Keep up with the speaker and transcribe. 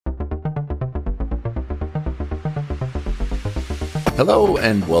Hello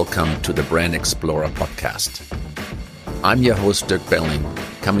and welcome to the Brand Explorer podcast. I'm your host, Dirk Belling,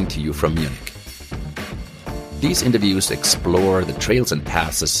 coming to you from Munich. These interviews explore the trails and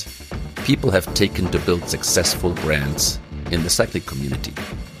passes people have taken to build successful brands in the cycling community.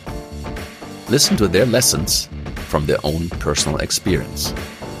 Listen to their lessons from their own personal experience.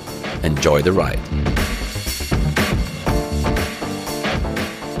 Enjoy the ride.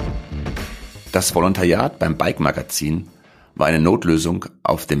 Das Volontariat beim Bike-Magazin war eine Notlösung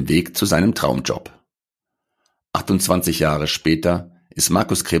auf dem Weg zu seinem Traumjob. 28 Jahre später ist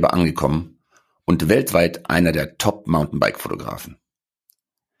Markus Greber angekommen und weltweit einer der Top-Mountainbike-Fotografen.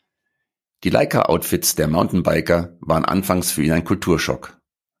 Die Leica-Outfits der Mountainbiker waren anfangs für ihn ein Kulturschock.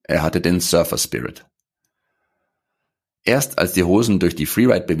 Er hatte den Surfer-Spirit. Erst als die Hosen durch die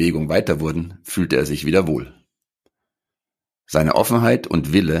Freeride-Bewegung weiter wurden, fühlte er sich wieder wohl. Seine Offenheit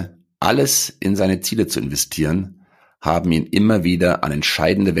und Wille, alles in seine Ziele zu investieren, haben ihn immer wieder an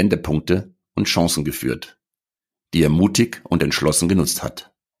entscheidende Wendepunkte und Chancen geführt, die er mutig und entschlossen genutzt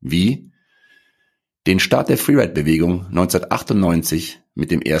hat. Wie? Den Start der Freeride-Bewegung 1998 mit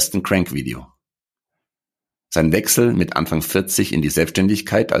dem ersten Crank-Video. Sein Wechsel mit Anfang 40 in die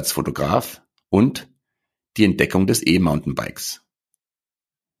Selbstständigkeit als Fotograf und die Entdeckung des E-Mountainbikes.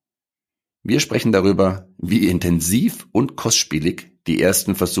 Wir sprechen darüber, wie intensiv und kostspielig die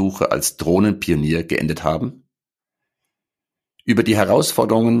ersten Versuche als Drohnenpionier geendet haben, über die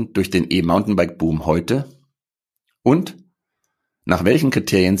Herausforderungen durch den E-Mountainbike-Boom heute und nach welchen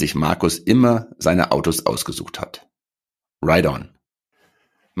Kriterien sich Markus immer seine Autos ausgesucht hat. Ride on.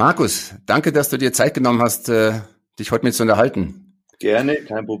 Markus, danke, dass du dir Zeit genommen hast, dich heute mit zu unterhalten. Gerne,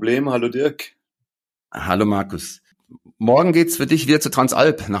 kein Problem. Hallo Dirk. Hallo Markus. Morgen geht's für dich wieder zu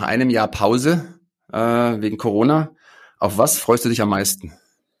Transalp, nach einem Jahr Pause wegen Corona. Auf was freust du dich am meisten?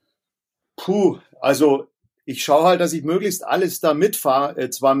 Also ich schaue halt, dass ich möglichst alles da mitfahre,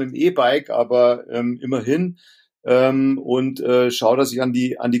 zwar mit dem E-Bike, aber immerhin und schaue, dass ich an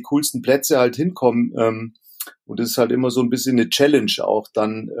die coolsten Plätze halt hinkomme. Und das ist halt immer so ein bisschen eine Challenge auch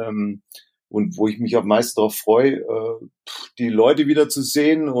dann und wo ich mich am meisten darauf freue, die Leute wieder zu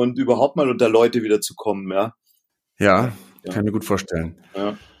sehen und überhaupt mal unter Leute wieder zu kommen. Ja, kann ich mir gut vorstellen.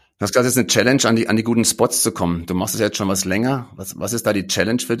 Ja. Du hast gesagt, es ist eine Challenge, an die guten Spots zu kommen. Du machst es jetzt schon was länger. Was ist da die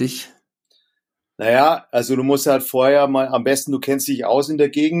Challenge für dich? Naja, also du musst halt vorher mal, am besten du kennst dich aus in der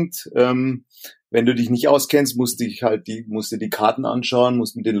Gegend. Wenn du dich nicht auskennst, musst du die Karten anschauen,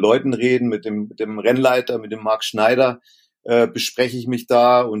 musst mit den Leuten reden, mit dem Rennleiter, mit dem Marc Schneider, bespreche ich mich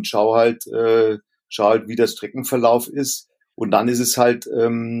da und schau halt, wie der Streckenverlauf ist. Und dann ist es halt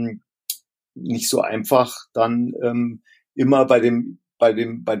nicht so einfach, dann immer beim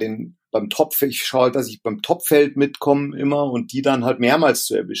ich schaue halt, dass ich beim Topfeld mitkomme immer und die dann halt mehrmals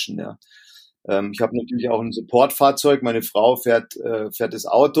zu erwischen, ja. Ich habe natürlich auch ein Supportfahrzeug. Meine Frau fährt das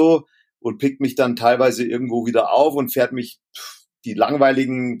Auto und pickt mich dann teilweise irgendwo wieder auf und fährt mich die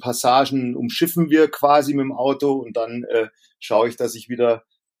langweiligen Passagen umschiffen wir quasi mit dem Auto und dann schaue ich, dass ich wieder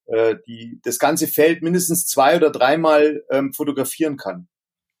das ganze Feld mindestens 2 oder 3 Mal fotografieren kann.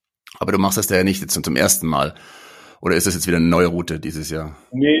 Aber du machst das ja nicht jetzt zum ersten Mal. Oder ist das jetzt wieder eine neue Route dieses Jahr?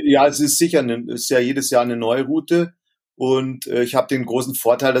 Nee, ja, es ist sicher, ist ja jedes Jahr eine neue Route. Und ich habe den großen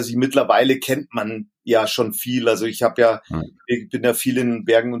Vorteil, dass ich mittlerweile kennt man ja schon viel. Also ich bin ja viel in den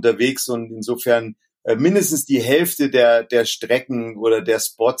Bergen unterwegs und insofern mindestens die Hälfte der Strecken oder der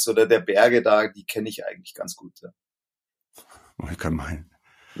Spots oder der Berge da, die kenne ich eigentlich ganz gut. Ja. Ich kann meinen.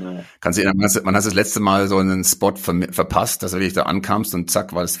 Ja. Kannst du erinnern, man hat das letzte Mal so einen Spot verpasst, dass du wirklich da ankamst und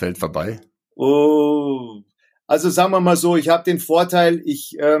zack war das Feld vorbei? Oh, also sagen wir mal so, ich habe den Vorteil,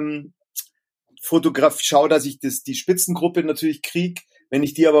 ich schaue, dass ich die Spitzengruppe natürlich kriege. Wenn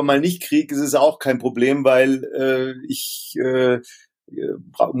ich die aber mal nicht kriege, ist es auch kein Problem, weil ich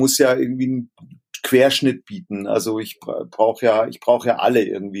muss ja irgendwie einen Querschnitt bieten. Also ich brauche ja alle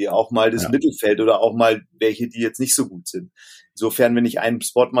irgendwie, auch mal das Mittelfeld oder auch mal welche, die jetzt nicht so gut sind. Insofern, wenn ich einen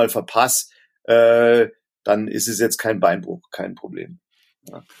Spot mal verpasse, dann ist es jetzt kein Beinbruch, kein Problem.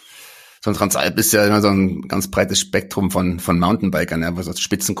 Ja. So ein Transalp ist ja immer so ein ganz breites Spektrum von Mountainbikern, ja, also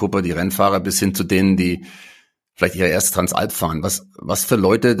Spitzengruppe, die Rennfahrer bis hin zu denen, die vielleicht ihre erste Transalp fahren. Was für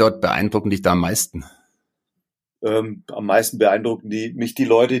Leute dort beeindrucken dich da am meisten? Am meisten beeindrucken mich die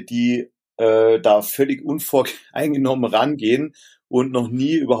Leute, die da völlig unvoreingenommen rangehen und noch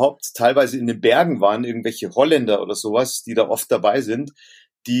nie überhaupt teilweise in den Bergen waren, irgendwelche Holländer oder sowas, die da oft dabei sind,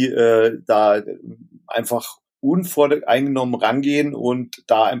 die da einfach unvoreingenommen rangehen und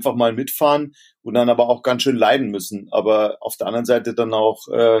da einfach mal mitfahren und dann aber auch ganz schön leiden müssen. Aber auf der anderen Seite dann auch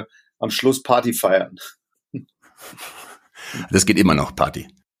am Schluss Party feiern. Das geht immer noch, Party.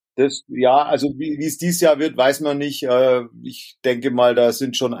 Ja, also wie es dieses Jahr wird, weiß man nicht. Ich denke mal, da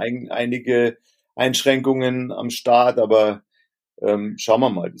sind schon einige Einschränkungen am Start, aber schauen wir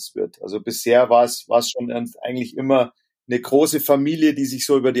mal, wie es wird. Also bisher war es schon eigentlich immer eine große Familie, die sich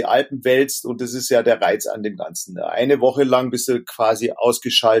so über die Alpen wälzt, und das ist ja der Reiz an dem Ganzen. Eine Woche lang bist du quasi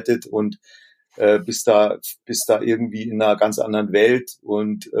ausgeschaltet und bist da irgendwie in einer ganz anderen Welt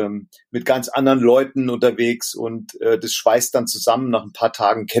und mit ganz anderen Leuten unterwegs, und das schweißt dann zusammen. Nach ein paar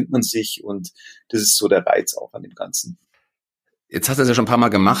Tagen kennt man sich, und das ist so der Reiz auch an dem Ganzen. Jetzt hast du es ja schon ein paar Mal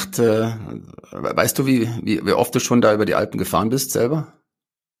gemacht. Weißt du, wie oft du schon da über die Alpen gefahren bist selber?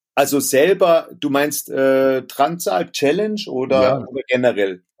 Also selber, du meinst Transalp Challenge Ja. oder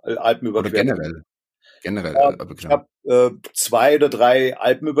generell Oder Alpenüberquerung? generell. Generell, Ja, ich genau. habe 2 oder 3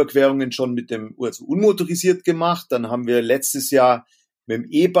 Alpenüberquerungen schon also unmotorisiert gemacht. Dann haben wir letztes Jahr mit dem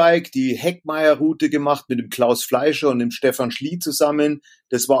E-Bike die Heckmeyer-Route gemacht mit dem Klaus Fleischer und dem Stefan Schlie zusammen.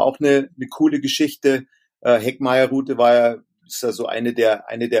 Das war auch eine coole Geschichte. Heckmeyer-Route ist ja so eine der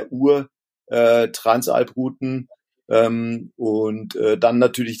Transalp-Routen. Und dann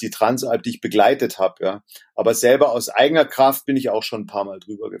natürlich die Transalp, die ich begleitet habe, ja. Aber selber aus eigener Kraft bin ich auch schon ein paar Mal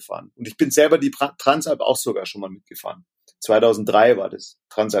drüber gefahren. Und ich bin selber die Transalp auch sogar schon mal mitgefahren. 2003 war das.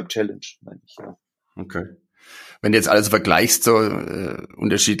 Transalp Challenge, meine ich, ja. Okay. Wenn du jetzt alles vergleichst, so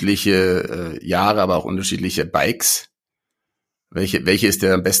unterschiedliche Jahre, aber auch unterschiedliche Bikes, welche ist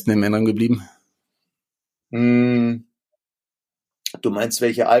dir am besten in Erinnerung geblieben? Hm, du meinst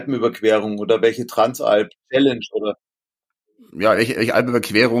welche Alpenüberquerung oder welche Transalp Challenge oder? Ja, welche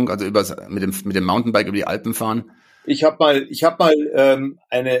Alpenüberquerung, also mit dem Mountainbike über die Alpen fahren? Ich hab mal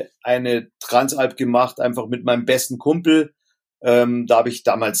eine Transalp gemacht, einfach mit meinem besten Kumpel. Da habe ich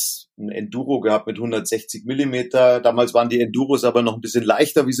damals ein Enduro gehabt mit 160 Millimeter. Damals waren die Enduros aber noch ein bisschen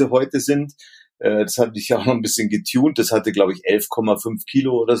leichter, wie sie heute sind. Das hatte ich auch noch ein bisschen getuned. Das hatte, glaube ich, 11,5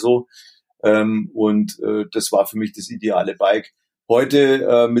 Kilo oder so. Und das war für mich das ideale Bike.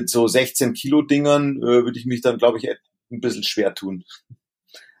 Heute mit so 16 Kilo Dingern würde ich mich dann, glaube ich, ein bisschen schwer tun.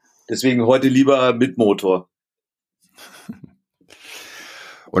 Deswegen heute lieber mit Motor.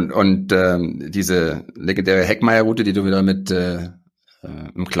 Und diese legendäre Heckmeyer-Route, die du wieder mit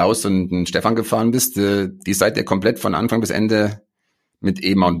Klaus und dem Stefan gefahren bist, die seid ihr komplett von Anfang bis Ende mit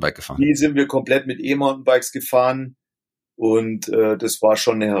E-Mountainbike gefahren. Die sind wir komplett mit E-Mountainbikes gefahren, und das war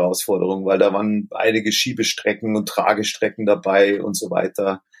schon eine Herausforderung, weil da waren einige Schiebestrecken und Tragestrecken dabei und so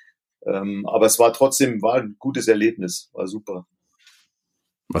weiter. Aber es war trotzdem ein gutes Erlebnis, war super.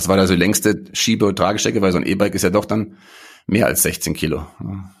 Was war da so die längste Schiebe- und Tragestrecke? Weil so ein E-Bike ist ja doch dann mehr als 16 Kilo.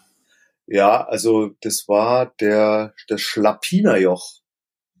 Ja, also das war das Schlappinerjoch,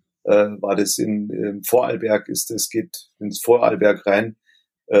 war das im Vorarlberg, geht ins Vorarlberg rein.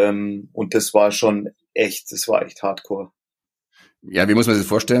 Und das war echt Hardcore. Ja, wie muss man sich das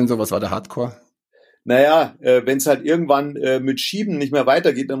vorstellen? So, was war der Hardcore? Naja, wenn es halt irgendwann mit Schieben nicht mehr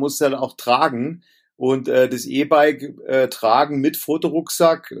weitergeht, dann musst du halt auch tragen. Und das E-Bike tragen mit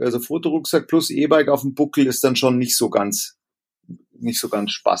Fotorucksack, also Fotorucksack plus E-Bike auf dem Buckel, ist dann schon nicht so ganz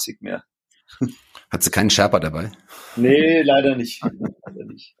spaßig mehr. Hat sie keinen Sherpa dabei? Nee, leider nicht. Leider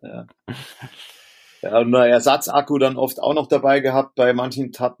nicht. Ja. Ja, und einen Ersatzakku dann oft auch noch dabei gehabt bei manchen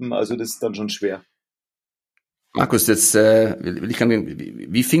Etappen, also das ist dann schon schwer. Markus, jetzt will ich gerne,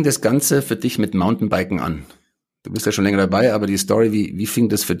 wie fing das Ganze für dich mit Mountainbiken an? Du bist ja schon länger dabei, aber die Story, wie fing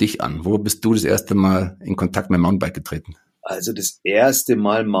das für dich an? Wo bist du das erste Mal in Kontakt mit dem Mountainbike getreten? Also das erste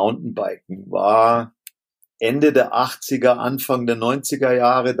Mal Mountainbiken war Ende der 80er, Anfang der 90er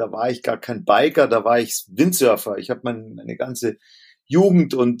Jahre. Da war ich gar kein Biker, da war ich Windsurfer. Ich habe meine ganze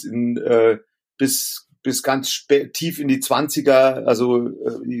Jugend und bis ganz tief in die 20er, also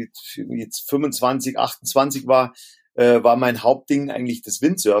jetzt 25, 28 war mein Hauptding eigentlich das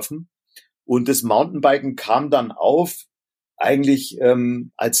Windsurfen. Und das Mountainbiken kam dann auf, eigentlich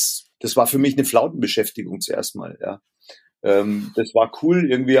das war für mich eine Flautenbeschäftigung zuerst mal, ja. Das war cool,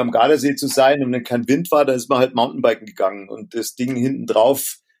 irgendwie am Gardasee zu sein, und wenn kein Wind war, dann ist man halt Mountainbiken gegangen, und das Ding hinten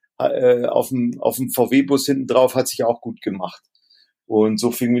drauf, auf dem VW-Bus hinten drauf, hat sich auch gut gemacht. Und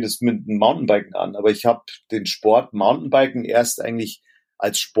so fing mir das mit dem Mountainbiken an. Aber ich habe den Sport Mountainbiken erst eigentlich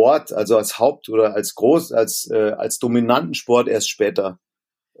als Sport, also als Haupt- oder als dominanten Sport ähm, erst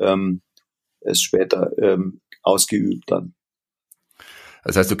später ausgeübt dann.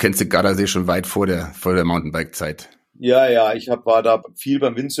 Das heißt, du kennst den Gardasee schon weit vor der Mountainbike-Zeit. Ja, ja, war da viel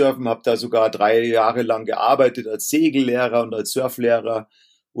beim Windsurfen, habe da sogar 3 Jahre lang gearbeitet als Segellehrer und als Surflehrer.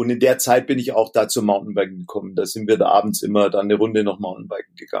 Und in der Zeit bin ich auch da zum Mountainbiken gekommen. Da sind wir da abends immer dann eine Runde noch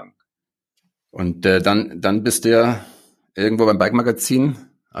Mountainbiken gegangen. Und dann bist du ja irgendwo beim Bike-Magazin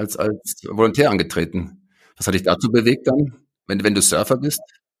als Volontär angetreten. Was hat dich dazu bewegt dann, wenn du Surfer bist?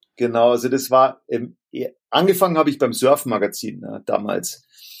 Genau, also das war, angefangen habe ich beim Surf-Magazin, ne, damals.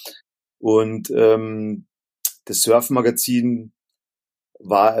 Und das Surf-Magazin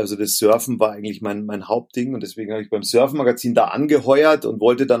also das Surfen war eigentlich mein Hauptding und deswegen habe ich beim Surf-Magazin da angeheuert und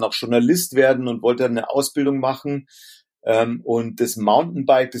wollte dann auch Journalist werden und wollte dann eine Ausbildung machen. Und das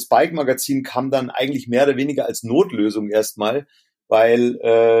Bike-Magazin kam dann eigentlich mehr oder weniger als Notlösung erstmal,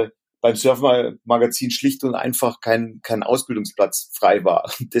 weil beim Surf-Magazin schlicht und einfach kein Ausbildungsplatz frei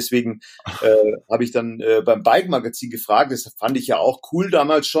war. Deswegen habe ich dann beim Bike-Magazin gefragt, das fand ich ja auch cool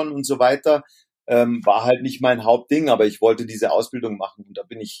damals schon und so weiter. War halt nicht mein Hauptding, aber ich wollte diese Ausbildung machen und da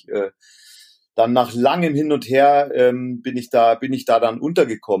bin ich dann nach langem Hin und Her bin ich da dann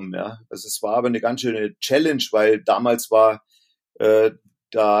untergekommen. Ja, also es war aber eine ganz schöne Challenge, weil damals war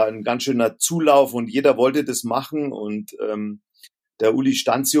da ein ganz schöner Zulauf und jeder wollte das machen und der Uli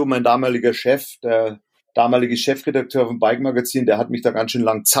Stanzio, mein damaliger Chef, der damalige Chefredakteur vom Bike Magazin, der hat mich da ganz schön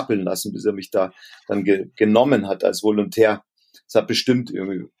lang zappeln lassen, bis er mich da dann genommen hat als Volontär. Das hat bestimmt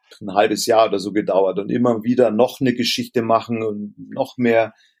irgendwie ein halbes Jahr oder so gedauert und immer wieder noch eine Geschichte machen und noch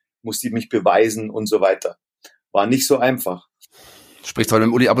mehr musste ich mich beweisen und so weiter. War nicht so einfach. Sprichst du heute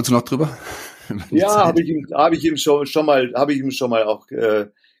mit Uli ab und zu noch drüber? Ja, habe ich ihm schon mal auch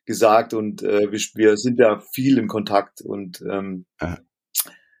gesagt und wir sind ja viel im Kontakt und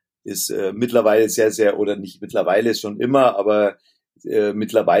ist mittlerweile sehr, sehr, oder nicht mittlerweile schon immer, aber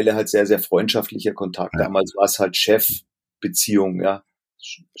mittlerweile halt sehr, sehr freundschaftlicher Kontakt. Ja. Damals war es halt Chefbeziehung, ja.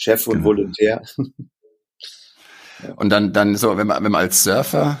 Chef und Volontär. Ja. Und dann so, wenn man als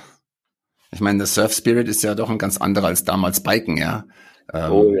Surfer, ich meine, der Surf Spirit ist ja doch ein ganz anderer als damals Biken, ja. Ja.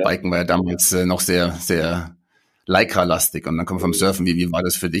 Biken war ja damals noch sehr, sehr Lycra-lastig und dann kommt vom Surfen. Wie war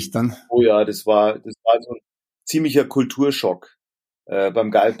das für dich dann? Oh ja, das war so ein ziemlicher Kulturschock. Beim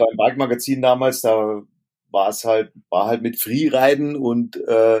Bike-Magazin damals, da war halt mit Freeriden und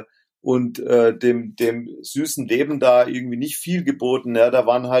dem süßen Leben da irgendwie nicht viel geboten. Ja, da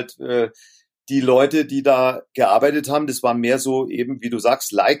waren halt die Leute, die da gearbeitet haben, das war mehr so eben, wie du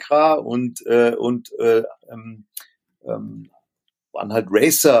sagst, Lycra und waren halt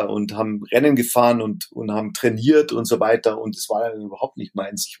Racer und haben Rennen gefahren und haben trainiert und so weiter. Und das war überhaupt nicht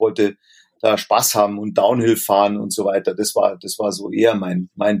meins. Ich wollte da Spaß haben und Downhill fahren und so weiter. Das war so eher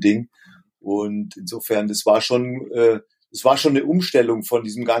mein Ding. Und insofern, das war schon eine Umstellung von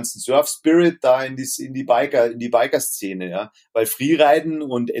diesem ganzen Surf Spirit da in die Biker-Szene, ja. Weil Freeriden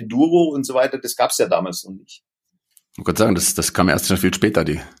und Enduro und so weiter, das gab's ja damals noch nicht. Ich wollte sagen, das kam erst schon viel später,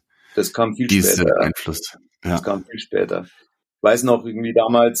 das kam viel diese später. Einfluss. Ja. Das kam viel später. Ich weiß noch, irgendwie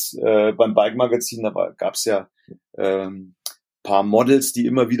damals beim Bike-Magazin, da gab's ja paar Models, die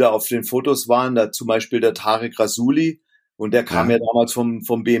immer wieder auf den Fotos waren, da zum Beispiel der Tarek Rasuli und der kam ja damals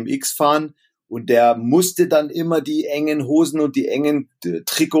vom BMX fahren und der musste dann immer die engen Hosen und die engen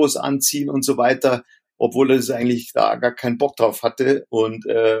Trikots anziehen und so weiter, obwohl er das eigentlich da gar keinen Bock drauf hatte und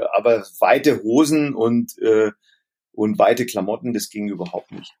aber weite Hosen und weite Klamotten, das ging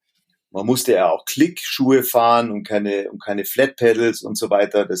überhaupt nicht. Man musste ja auch Klickschuhe fahren und keine Flat Pedals und so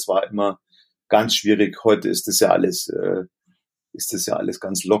weiter. Das war immer ganz schwierig. Heute ist das ja alles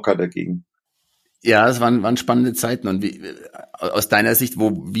ganz locker dagegen. Ja, es waren spannende Zeiten. Und aus deiner Sicht,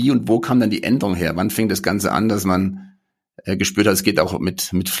 wie und wo kam dann die Änderung her? Wann fing das Ganze an, dass man gespürt hat, es geht auch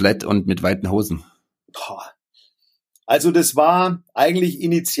mit Flat und mit weiten Hosen? Also das war eigentlich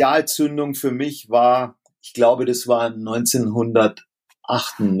Initialzündung für mich ich glaube, das war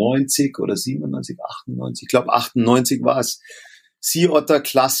 1998 oder 97, 98. Ich glaube 98 war es. Sea Otter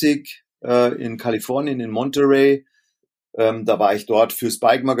Classic in Kalifornien, in Monterey. Da war ich dort fürs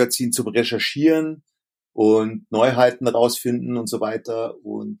Bike-Magazin zum Recherchieren und Neuheiten rausfinden und so weiter.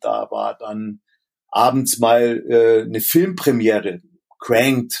 Und da war dann abends mal eine Filmpremiere,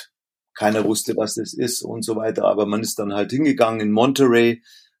 Cranked. Keiner wusste, was das ist und so weiter. Aber man ist dann halt hingegangen in Monterey.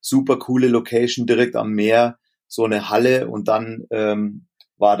 Super coole Location, direkt am Meer. So eine Halle. Und dann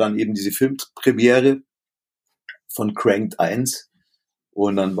war dann eben diese Filmpremiere von Cranked 1.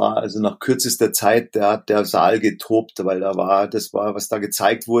 Und dann war also nach kürzester Zeit, da hat der Saal getobt, weil was da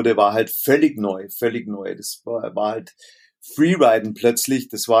gezeigt wurde, war halt völlig neu. Das war halt Freeriden plötzlich.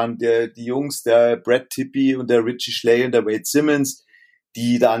 Das waren die Jungs, der Brad Tippie und der Richie Schley und der Wade Simmons,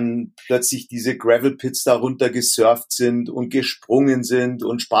 die dann plötzlich diese Gravel Pits da runter gesurft sind und gesprungen sind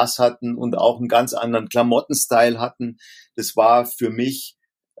und Spaß hatten und auch einen ganz anderen Klamottenstyle hatten. Das war für mich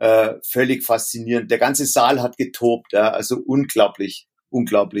völlig faszinierend. Der ganze Saal hat getobt, ja, also unglaublich.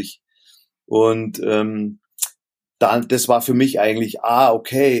 Und das war für mich eigentlich,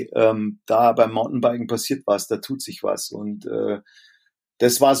 okay, da beim Mountainbiken passiert was, da tut sich was. Und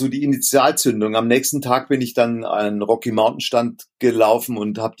das war so die Initialzündung. Am nächsten Tag bin ich dann an Rocky Mountain Stand gelaufen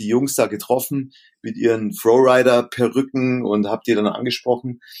und habe die Jungs da getroffen mit ihren Flowrider-Perücken und habe die dann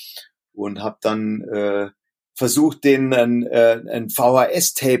angesprochen und habe dann versucht, denen ein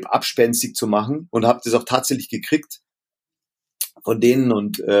VHS-Tape abspenstig zu machen und habe das auch tatsächlich gekriegt von denen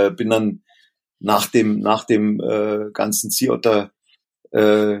und bin dann nach dem ganzen Sea-Otter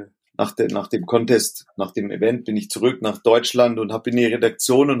nach dem Contest, nach dem Event bin ich zurück nach Deutschland und habe in die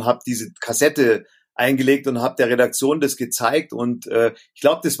Redaktion und habe diese Kassette eingelegt und habe der Redaktion das gezeigt und ich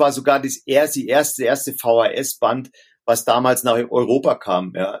glaube, das war sogar das erste VHS-Band, was damals nach Europa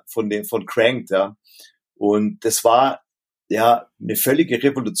kam, ja, von Cranked, ja. Und das war ja eine völlige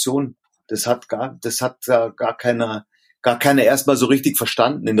Revolution. Das hat gar keiner erstmal so richtig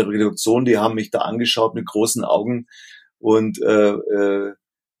verstanden in der Redaktion. Die haben mich da angeschaut mit großen Augen und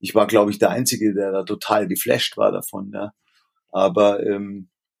ich war, glaube ich, der Einzige, der da total geflasht war davon. Ja. Aber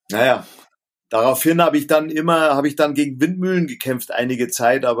naja, daraufhin habe ich dann gegen Windmühlen gekämpft einige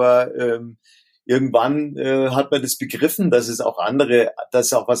Zeit, aber irgendwann hat man das begriffen, dass es auch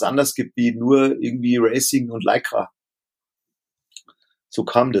was anderes gibt wie nur irgendwie Racing und Lycra. So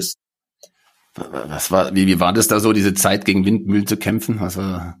kam das. Wie war das da so, diese Zeit gegen Windmühlen zu kämpfen? Was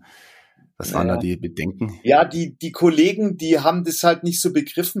waren da die Bedenken? Ja, die Kollegen, die haben das halt nicht so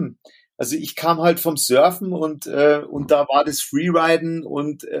begriffen. Also ich kam halt vom Surfen und da war das Freeriden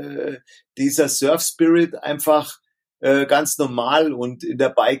und dieser Surf-Spirit einfach ganz normal und in der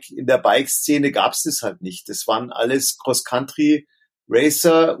Bike-Szene gab's das halt nicht. Das waren alles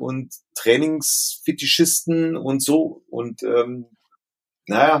Cross-Country-Racer und Trainingsfetischisten und so. Und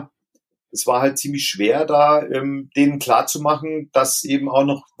naja, es war halt ziemlich schwer, da denen klarzumachen, dass eben auch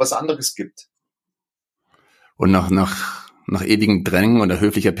noch was anderes gibt. Und nach ewigen Drängen oder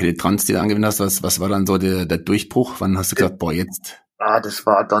höflicher Penetranz, die du angewendet hast, was war dann so der Durchbruch? Wann hast du gesagt, boah, jetzt? Das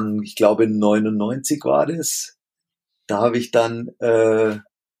war dann, ich glaube, 99 war das. Da habe ich dann, da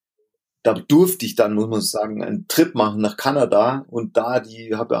durfte ich dann, muss man sagen, einen Trip machen nach Kanada und da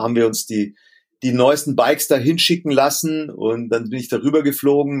haben wir uns die neuesten Bikes da hinschicken lassen und dann bin ich darüber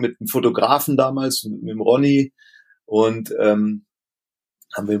geflogen mit einem Fotografen damals, mit dem Ronny und haben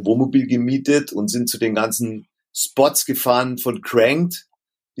wir ein Wohnmobil gemietet und sind zu den ganzen Spots gefahren von Cranked,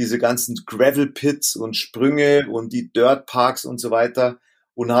 diese ganzen Gravel Pits und Sprünge und die Dirt Parks und so weiter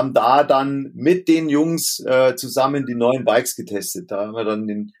und haben da dann mit den Jungs zusammen die neuen Bikes getestet. Da haben wir dann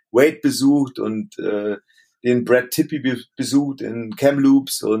den Wade besucht und den Brad Tippy besucht in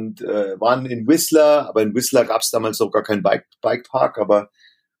Kamloops und waren in Whistler, aber in Whistler gab es damals noch gar keinen Bikepark, aber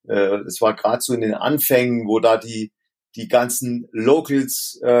es war gerade so in den Anfängen, wo da die ganzen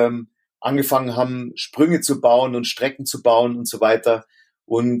Locals angefangen haben, Sprünge zu bauen und Strecken zu bauen und so weiter.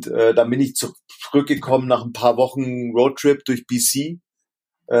 Und dann bin ich zurückgekommen nach ein paar Wochen Roadtrip durch BC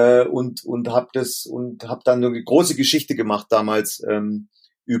und hab dann eine große Geschichte gemacht damals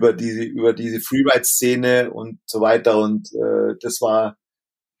über diese Freeride-Szene und so weiter. Und das war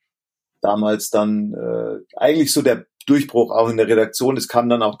damals dann eigentlich so der Durchbruch auch in der Redaktion. Das kam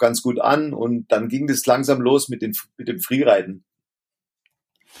dann auch ganz gut an und dann ging das langsam los mit dem Freeriden.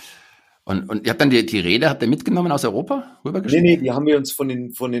 Und ihr habt dann die Räder, habt ihr mitgenommen aus Europa rübergeschickt? Nee, die haben wir uns von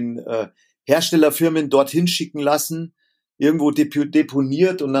den Herstellerfirmen dorthin schicken lassen, irgendwo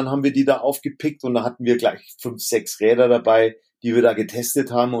deponiert und dann haben wir die da aufgepickt und da hatten wir gleich 5, 6 Räder dabei, die wir da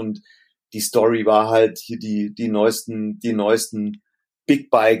getestet haben und die Story war halt hier die neuesten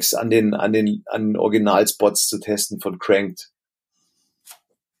Big Bikes an den Originalspots zu testen von Cranked.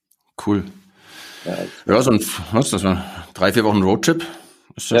 Cool. Ja, so das war 3-4 Wochen Roadtrip.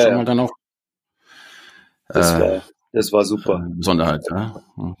 Ist das schon mal dann auch? Das war super. Besonderheit, ja.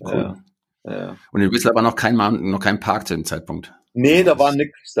 Cool. Ja. Und in Whistler war noch kein Park zu dem Zeitpunkt. Nee, da war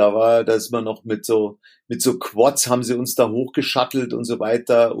nix. Da ist man noch mit so Quads haben sie uns da hochgeschattelt und so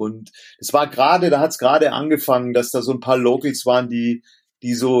weiter. Und es war da hat's gerade angefangen, dass da so ein paar Locals waren, die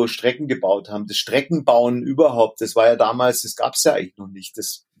so Strecken gebaut haben. Das Streckenbauen überhaupt, das war ja damals, das gab's ja eigentlich noch nicht.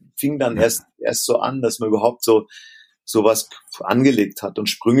 Das fing dann erst so an, dass man überhaupt so was angelegt hat und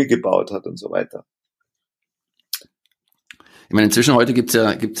Sprünge gebaut hat und so weiter. Ich meine, inzwischen heute gibt's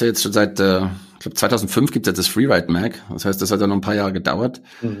ja jetzt schon seit, ich glaube 2005 gibt's ja das Freeride Mag. Das heißt, das hat ja noch ein paar Jahre gedauert.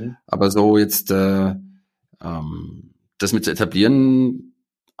 Mhm. Aber so jetzt das mit zu etablieren,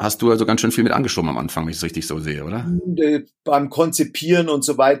 hast du also ganz schön viel mit angeschoben am Anfang, wenn ich es richtig so sehe, oder? Beim Konzipieren und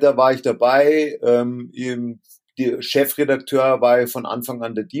so weiter war ich dabei. Der Chefredakteur war von Anfang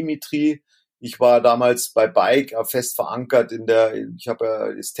an der Dimitri. Ich war damals bei Bike fest verankert ich habe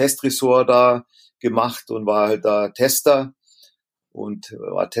ja das Testressort da gemacht und war halt da Tester und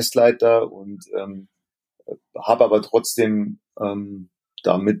war Testleiter und habe aber trotzdem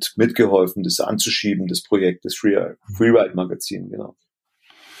damit mitgeholfen, das anzuschieben, das Projekt, das Freeride-Magazin, genau.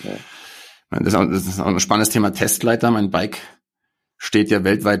 Ja. Das ist auch ein spannendes Thema, Testleiter. Mein Bike steht ja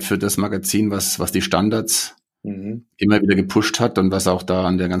weltweit für das Magazin, was die Standards immer wieder gepusht hat und was auch da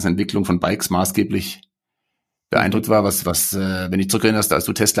an der ganzen Entwicklung von Bikes maßgeblich beeindruckt war. Wenn ich zurückerinnerst, als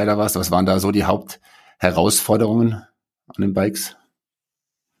du Testleiter warst, was waren da so die Hauptherausforderungen an den Bikes?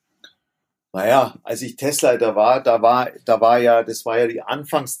 Naja, als ich Testleiter war, das war ja die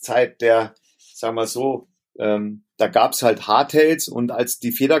Anfangszeit der, sagen wir so, da gab's halt Hardtails und als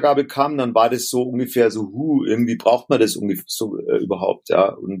die Federgabel kam, dann war das so ungefähr so, irgendwie braucht man das ungefähr so überhaupt, ja.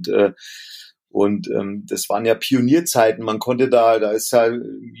 Und das waren ja Pionierzeiten. Man konnte da ist ja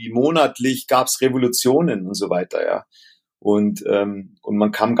wie monatlich gab's Revolutionen und so weiter, ja. Und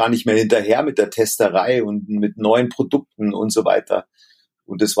man kam gar nicht mehr hinterher mit der Testerei und mit neuen Produkten und so weiter.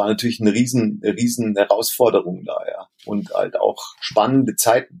 Und das war natürlich eine riesen Herausforderung da, ja. Und halt auch spannende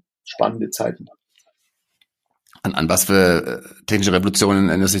Zeiten. An was für technische Revolutionen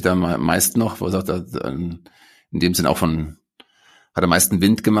erinnert sich da am meisten noch? Wo er sagt, in dem Sinn auch hat am meisten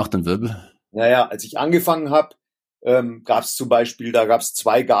Wind gemacht und Wirbel? Naja, als ich angefangen habe, gab's zum Beispiel, da gab's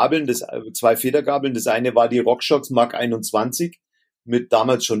zwei Federgabeln. Das eine war die RockShox Mark 21 mit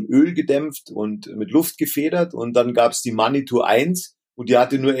damals schon Öl gedämpft und mit Luft gefedert. Und dann gab's die Manitou 1 und die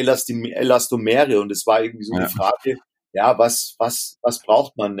hatte nur Elastomere. Und es war irgendwie so die Frage, ja, was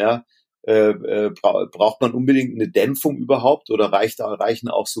braucht man, ja? Braucht man unbedingt eine Dämpfung überhaupt oder reichen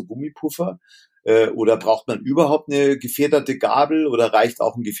auch so Gummipuffer? Oder braucht man überhaupt eine gefederte Gabel oder reicht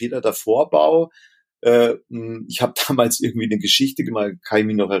auch ein gefederter Vorbau? Ich habe damals irgendwie eine Geschichte gemacht, kann ich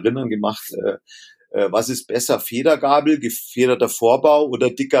mich noch erinnern, gemacht. Was ist besser, Federgabel, gefederter Vorbau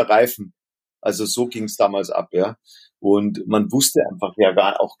oder dicker Reifen? Also so ging es damals ab, ja. Und man wusste einfach ja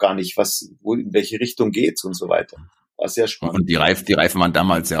gar nicht, in welche Richtung geht's und so weiter. War sehr spannend. Und die Reifen waren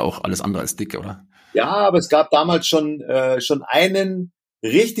damals ja auch alles andere als dick, oder? Ja, aber es gab damals schon einen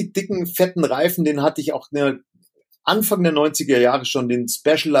richtig dicken, fetten Reifen, den hatte ich auch Anfang der 90er Jahre schon, den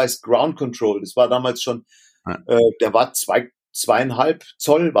Specialized Ground Control. Das war damals schon, der war 2,5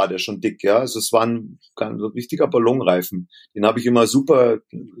 Zoll war der schon dick, ja. Also es war ein ganz richtiger Ballonreifen. Den habe ich immer super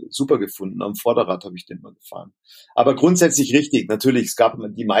gefunden. Am Vorderrad habe ich den mal gefahren. Aber grundsätzlich richtig, natürlich,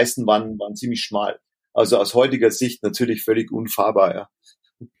 die meisten waren ziemlich schmal. Also aus heutiger Sicht natürlich völlig unfahrbar, ja.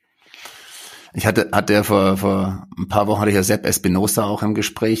 Vor ein paar Wochen hatte ich ja Sepp Espinosa auch im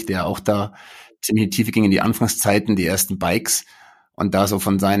Gespräch, der auch da ziemlich in die Tiefe ging in die Anfangszeiten, die ersten Bikes und da so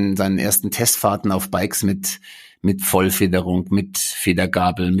von seinen ersten Testfahrten auf Bikes mit Vollfederung, mit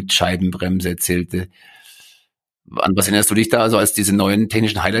Federgabel, mit Scheibenbremse erzählte. An was erinnerst du dich da, also als diese neuen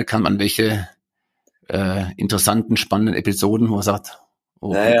technischen Highlights kamen, an welche interessanten, spannenden Episoden, wo er sagt,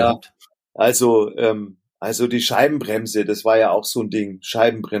 Also die Scheibenbremse, das war ja auch so ein Ding.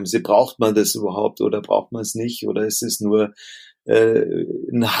 Scheibenbremse, braucht man das überhaupt oder braucht man es nicht? Oder ist es nur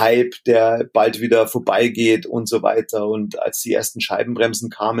ein Hype, der bald wieder vorbeigeht und so weiter? Und als die ersten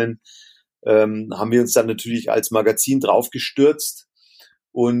Scheibenbremsen kamen, haben wir uns dann natürlich als Magazin draufgestürzt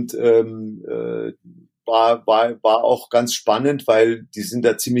und war auch ganz spannend, weil die sind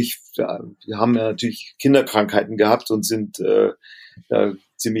da die haben ja natürlich Kinderkrankheiten gehabt und sind da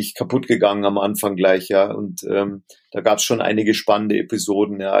ziemlich kaputt gegangen am Anfang gleich, ja. Und da gab es schon einige spannende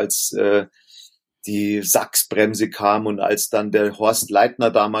Episoden, ja, als die Sachsbremse kam und als dann der Horst Leitner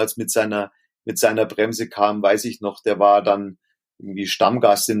damals mit seiner Bremse kam, weiß ich noch, der war dann irgendwie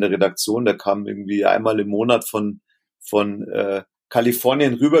Stammgast in der Redaktion, der kam irgendwie einmal im Monat von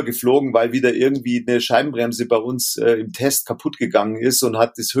Kalifornien rüber geflogen, weil wieder irgendwie eine Scheibenbremse bei uns im Test kaputt gegangen ist und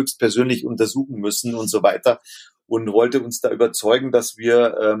hat das höchstpersönlich untersuchen müssen und so weiter und wollte uns da überzeugen, dass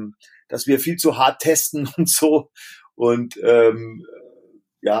wir viel zu hart testen und so. Und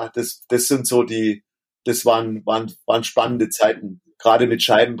ja, das sind so das waren spannende Zeiten, gerade mit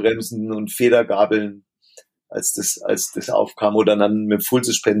Scheibenbremsen und Federgabeln, als das aufkam oder dann mit Full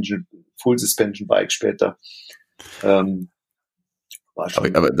Suspension Bike später. Aber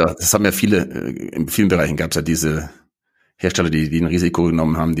das haben ja viele, in vielen Bereichen gab es ja diese Hersteller, die ein Risiko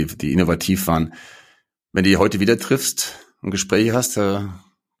genommen haben, die innovativ waren. Wenn du die heute wieder triffst und Gespräche hast,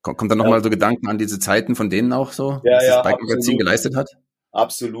 kommt dann nochmal so Gedanken an diese Zeiten von denen auch so, was das Bike-Magazin geleistet hat?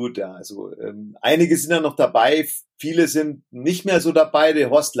 Absolut, ja. Also einige sind ja noch dabei, viele sind nicht mehr so dabei. Der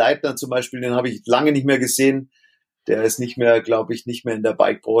Horst Leitner zum Beispiel, den habe ich lange nicht mehr gesehen. Der ist nicht mehr, glaube ich, nicht mehr in der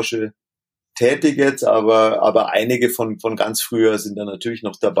Bike-Branche tätig jetzt, aber einige von ganz früher sind da natürlich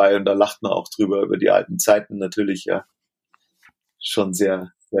noch dabei und da lacht man auch drüber, über die alten Zeiten natürlich, ja. Schon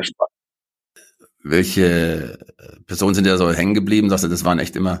sehr, sehr spannend. Welche Personen sind da so hängen geblieben? Sagst du, das waren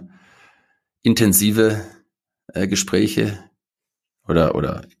echt immer intensive Gespräche?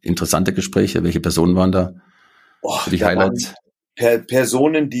 Oder interessante Gespräche? Welche Personen waren da für dich Da waren Highlights?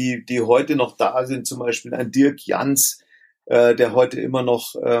 Personen, die heute noch da sind, zum Beispiel ein Dirk Jans, der heute immer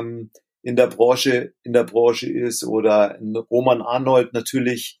noch in der Branche ist, oder ein Roman Arnold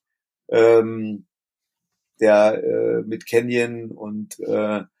natürlich, ähm, der mit Canyon, und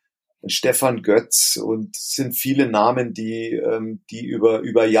Stefan Götz, und es sind viele Namen, die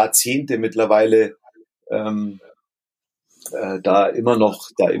über Jahrzehnte mittlerweile ähm, da immer noch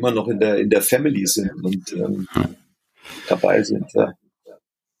in der Family sind und dabei sind. Ja.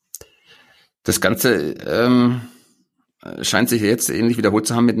 Das Ganze scheint sich jetzt ähnlich wiederholt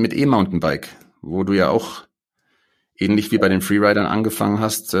zu haben mit E-Mountainbike, wo du ja auch ähnlich wie bei den Freeridern angefangen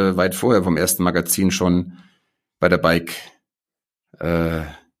hast, weit vorher vom ersten Magazin schon bei der Bike äh,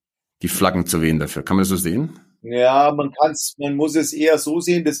 die Flaggen zu wehen dafür. Kann man das so sehen? Ja, man muss es eher so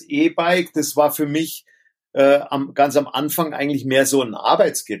sehen. Das E-Bike, das war für mich ganz am Anfang eigentlich mehr so ein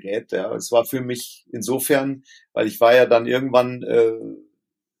Arbeitsgerät. Ja. Es war für mich insofern, weil ich war ja dann irgendwann,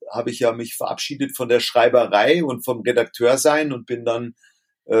 habe ich ja mich verabschiedet von der Schreiberei und vom Redakteur sein und bin dann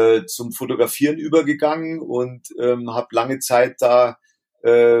zum Fotografieren übergegangen und habe lange Zeit da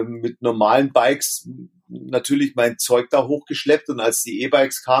mit normalen Bikes natürlich mein Zeug da hochgeschleppt, und als die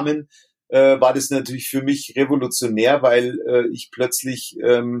E-Bikes kamen, war das natürlich für mich revolutionär, weil ich plötzlich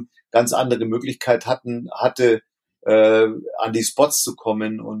ganz andere Möglichkeit hatte, an die Spots zu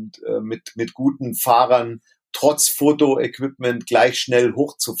kommen und mit guten Fahrern trotz Fotoequipment gleich schnell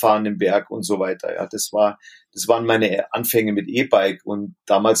hochzufahren im Berg und so weiter. Ja, das waren meine Anfänge mit E-Bike, und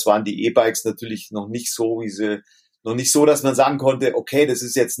damals waren die E-Bikes natürlich noch nicht so, dass man sagen konnte, okay, das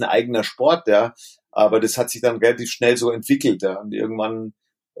ist jetzt ein eigener Sport, ja, aber das hat sich dann relativ schnell so entwickelt, ja, und irgendwann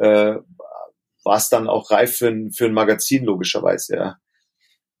äh, war es dann auch reif für ein Magazin, logischerweise, ja.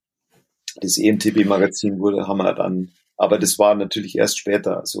 Das EMTB-Magazin haben wir dann, aber das war natürlich erst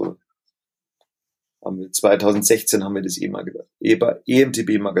später, also 2016 haben wir das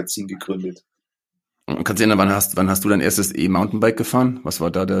EMTB-Magazin gegründet. Und kannst du erinnern, wann hast du dein erstes E-Mountainbike gefahren? Was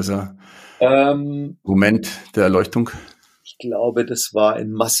war da dieser Ähm, Moment der Erleuchtung? Ich glaube, das war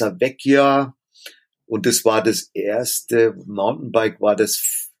in Massavecchia, und das war das erste Mountainbike,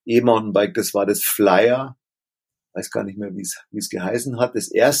 E-Mountainbike, das war das Flyer. Weiß gar nicht mehr, wie es geheißen hat.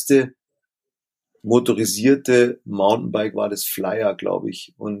 Das erste motorisierte Mountainbike war das Flyer, glaube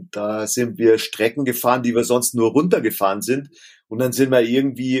ich. Und da sind wir Strecken gefahren, die wir sonst nur runtergefahren sind. Und dann sind wir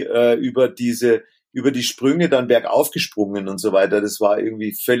irgendwie über die Sprünge dann bergauf gesprungen und so weiter. Das war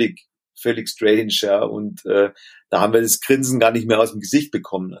irgendwie völlig strange, ja. Und da haben wir das Grinsen gar nicht mehr aus dem Gesicht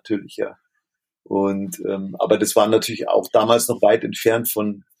bekommen, natürlich, ja. Und aber das war natürlich auch damals noch weit entfernt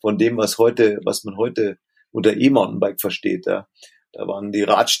von dem, was man heute unter E-Mountainbike versteht. Ja. Da waren die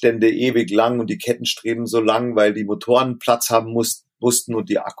Radstände ewig lang und die Kettenstreben so lang, weil die Motoren Platz haben mussten und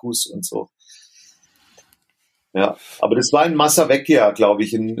die Akkus und so. Ja, aber das war in Massavecchia, glaube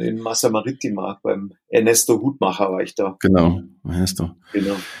ich, in Massa Marittima, beim Ernesto Hutmacher war ich da. Genau, weißt du.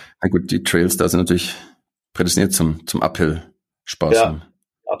 Genau. Na gut, die Trails da sind natürlich prädestiniert zum Uphill-Spaß. Ja, Ne?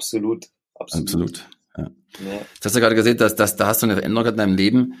 absolut. Absolut. Ja. Ja. Jetzt hast du gerade gesehen, dass da hast du eine Veränderung in deinem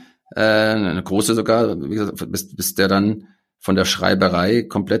Leben, eine große sogar, wie gesagt, bist der dann von der Schreiberei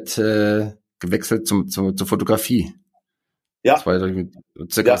komplett gewechselt zur Fotografie. Das Ja, war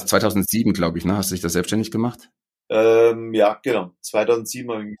circa ja, 2007, glaube ich, ne? Hast du dich da selbstständig gemacht? ja, genau.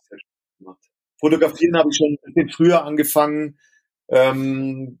 2007 habe ich mich selbstständig gemacht. Fotografieren habe ich schon ein bisschen früher angefangen,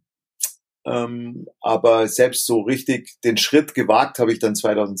 ähm, aber selbst so richtig den Schritt gewagt habe ich dann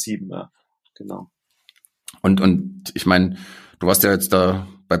 2007, ja, genau. Und ich meine, du warst ja jetzt da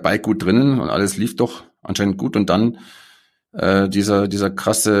bei Bike gut drinnen und alles lief doch anscheinend gut, und dann dieser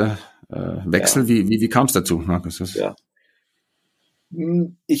krasse Ja, Wechsel, wie kam es dazu, Markus? ja.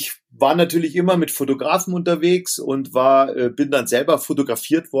 Ich war natürlich immer mit Fotografen unterwegs und bin dann selber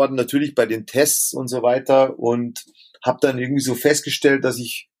fotografiert worden, natürlich bei den Tests und so weiter, und habe dann irgendwie so festgestellt, dass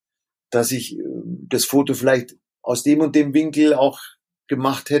ich das Foto vielleicht aus dem und dem Winkel auch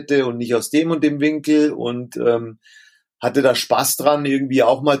gemacht hätte und nicht aus dem und dem Winkel, und hatte da Spaß dran, irgendwie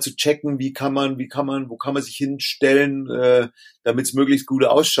auch mal zu checken, wo kann man sich hinstellen, damit es möglichst gut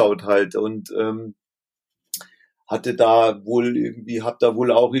ausschaut halt, und hab da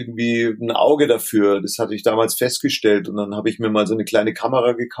wohl auch irgendwie ein Auge dafür. Das hatte ich damals festgestellt, und dann habe ich mir mal so eine kleine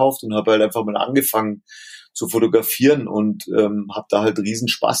Kamera gekauft und habe halt einfach mal angefangen zu fotografieren, und habe da halt riesen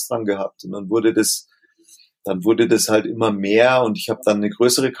Spaß dran gehabt, und dann wurde das halt immer mehr, und ich habe dann eine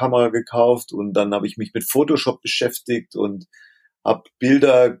größere Kamera gekauft, und dann habe ich mich mit Photoshop beschäftigt und habe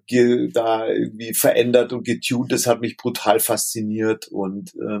Bilder da irgendwie verändert und getuned. Das hat mich brutal fasziniert,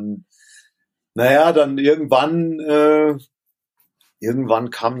 und naja, dann irgendwann irgendwann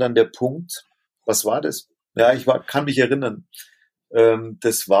kam dann der Punkt, was war das? Ja, kann mich erinnern.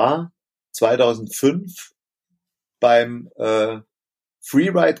 Das war 2005 beim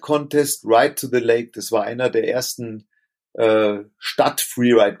Freeride Contest Ride to the Lake. Das war einer der ersten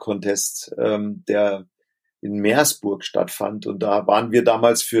Stadt-Freeride Contests, der in Meersburg stattfand. Und da waren wir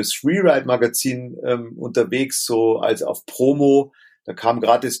damals fürs Freeride Magazin unterwegs, so als auf Promo. Da kam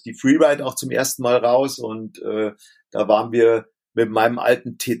gerade die Freeride auch zum ersten Mal raus und da waren wir mit meinem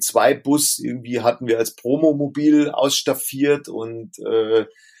alten T2-Bus, irgendwie hatten wir als Promomobil ausstaffiert und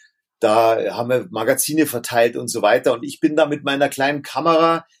da haben wir Magazine verteilt und so weiter. Und ich bin da mit meiner kleinen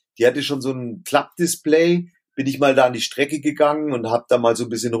Kamera, die hatte schon so ein Klappdisplay, bin ich mal da an die Strecke gegangen und habe da mal so ein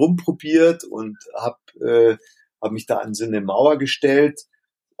bisschen rumprobiert und habe mich da an so eine Mauer gestellt,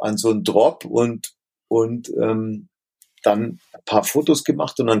 an so einen Drop und dann ein paar Fotos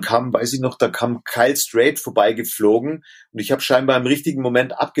gemacht und dann kam Kyle Strait vorbeigeflogen und ich habe scheinbar im richtigen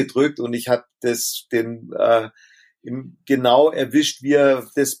Moment abgedrückt und ich habe genau erwischt, wie er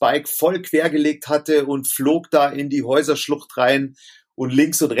das Bike voll quergelegt hatte und flog da in die Häuserschlucht rein und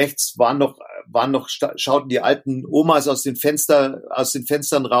links und rechts schauten die alten Omas aus den Fenstern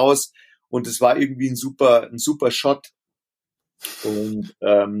raus und es war irgendwie ein super Shot. Und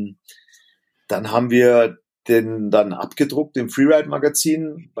dann haben wir den dann abgedruckt im Freeride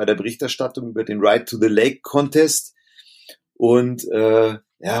Magazin bei der Berichterstattung über den Ride to the Lake Contest und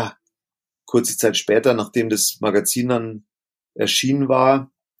kurze Zeit später, nachdem das Magazin dann erschienen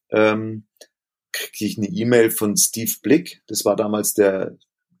war, kriegte ich eine E-Mail von Steve Blick. Das war damals der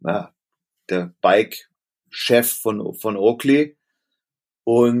Bike-Chef von Oakley.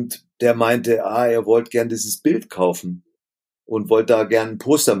 Und der meinte, er wollte gern dieses Bild kaufen und wollte da gern ein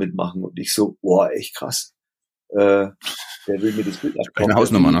Poster mitmachen. Und ich so, echt krass. Der will mir das Bild abkaufen. Eine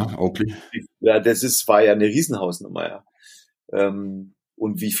Hausnummer, ne? Oakley. Ja, war ja eine Riesenhausnummer, ja.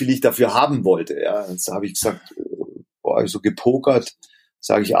 Und wie viel ich dafür haben wollte, ja. Da habe ich gesagt, so gepokert,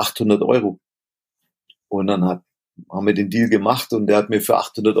 sage ich 800 Euro. Und dann haben wir den Deal gemacht und der hat mir für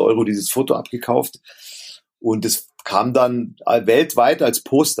 800 Euro dieses Foto abgekauft. Und es kam dann weltweit als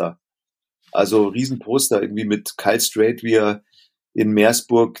Poster. Also Riesenposter, irgendwie mit Kyle Strait, wie er in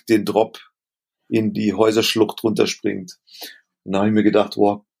Meersburg den Drop in die Häuserschlucht runterspringt. Und da habe ich mir gedacht,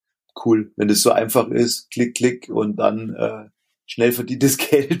 cool, wenn das so einfach ist, klick, klick und dann schnell verdientes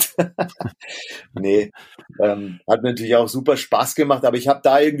Geld. Nee, hat mir natürlich auch super Spaß gemacht, aber ich habe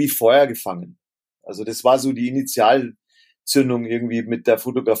da irgendwie Feuer gefangen. Also das war so die Initialzündung irgendwie mit der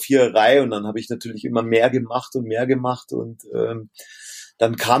Fotografiererei und dann habe ich natürlich immer mehr gemacht und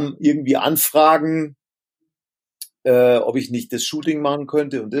dann kamen irgendwie Anfragen, ob ich nicht das Shooting machen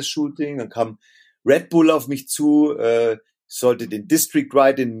könnte und das Shooting. Dann kam Red Bull auf mich zu, ich sollte den District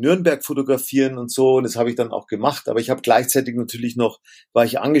Ride in Nürnberg fotografieren und so. Und das habe ich dann auch gemacht. Aber ich habe gleichzeitig war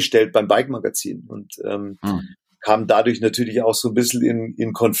ich angestellt beim Bike Magazin und kam dadurch natürlich auch so ein bisschen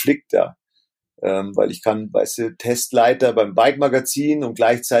in Konflikt, ja. Weil ich Testleiter beim Bike Magazin und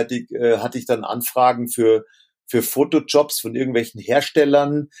gleichzeitig hatte ich dann Anfragen für Fotojobs von irgendwelchen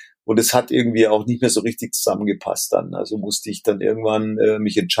Herstellern und es hat irgendwie auch nicht mehr so richtig zusammengepasst dann. Also musste ich dann irgendwann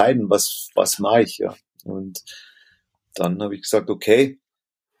mich entscheiden, was mache ich, ja. Und dann habe ich gesagt, okay,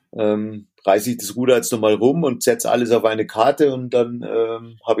 reiße ich das Ruder jetzt nochmal rum und setze alles auf eine Karte und dann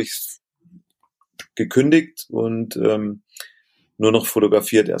habe ich gekündigt und nur noch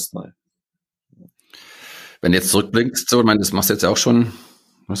fotografiert erstmal. Wenn du jetzt zurückblickst, so, ich meine, das machst du jetzt ja auch schon,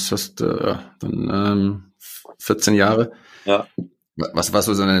 was hast dann 14 Jahre. Ja. Was war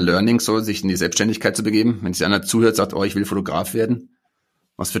so seine Learning, so sich in die Selbstständigkeit zu begeben? Wenn sich einer zuhört, sagt, ich will Fotograf werden.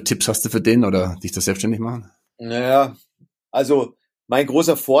 Was für Tipps hast du für den oder dich das selbstständig machen? Naja, also mein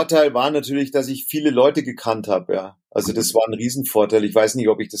großer Vorteil war natürlich, dass ich viele Leute gekannt habe, ja. Also das war ein Riesenvorteil. Ich weiß nicht,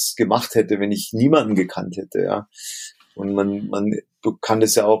 ob ich das gemacht hätte, wenn ich niemanden gekannt hätte, ja. Und man kann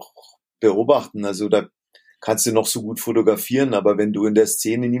das ja auch beobachten. Also da kannst du noch so gut fotografieren, aber wenn du in der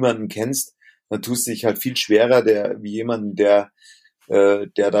Szene niemanden kennst, dann tust du dich halt viel schwerer, wie jemanden, der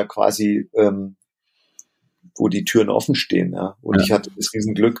da quasi, wo die Türen offen stehen, ja. Und ich hatte das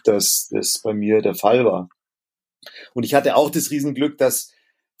Riesenglück, dass das bei mir der Fall war. Und ich hatte auch das Riesenglück, dass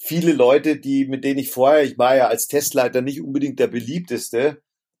viele Leute, mit denen ich war ja als Testleiter nicht unbedingt der beliebteste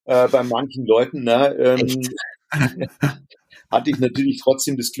bei manchen Leuten, ne, hatte ich natürlich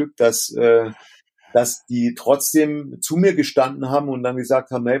trotzdem das Glück, dass die trotzdem zu mir gestanden haben und dann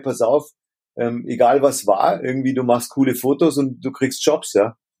gesagt haben, hey, pass auf, egal was war, irgendwie du machst coole Fotos und du kriegst Jobs,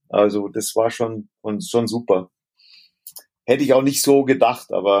 ja. Also das war schon super. Hätte ich auch nicht so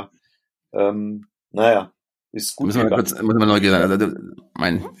gedacht, aber naja, ist gut. Muss man neugierig sein.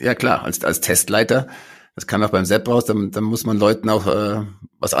 Also, ja klar, als Testleiter, Das kam auch beim Sepp raus, dann muss man Leuten auch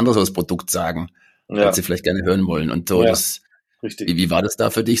was anderes über das Produkt sagen, Ja, als sie vielleicht gerne hören wollen. Und so, ja, das, richtig. wie war das da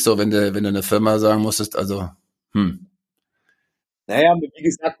für dich so, wenn du einer Firma sagen musstest, also, Naja, wie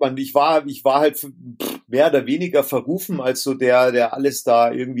gesagt, ich war halt mehr oder weniger verrufen als so der alles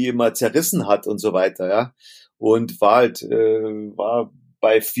da irgendwie immer zerrissen hat und so weiter, ja. Und war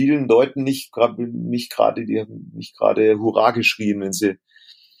bei vielen Leuten die haben nicht gerade Hurra geschrien,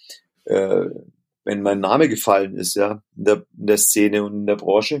 äh, wenn mein Name gefallen ist, ja, in der Szene und in der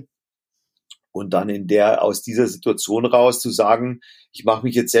Branche. Und dann aus dieser Situation raus zu sagen, ich mache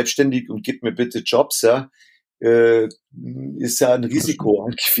mich jetzt selbstständig und gib mir bitte Jobs, ja, äh, ist ja ein Risiko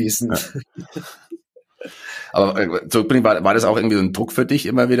gewesen. ja. Aber zurückbringen, war das auch irgendwie so ein Druck für dich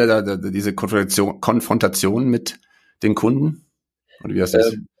immer wieder, diese Konfrontation mit den Kunden? Oder wie hast du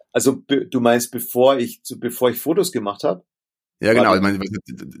das? Also du meinst, bevor ich Fotos gemacht habe? Ja, War genau. das, Ich meine,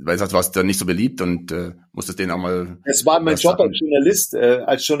 weil du warst da nicht so beliebt und musstest denen auch mal das war mein was Job als sagen. Journalist.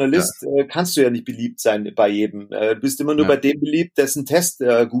 Als Ja, Journalist kannst du ja nicht beliebt sein bei jedem. Du bist immer nur bei ja. dem beliebt, dessen Test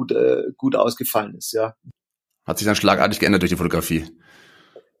gut ausgefallen ist, ja. Hat sich dann schlagartig geändert durch die Fotografie.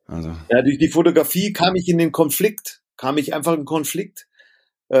 Also, Ja, durch die Fotografie kam ich einfach in Konflikt,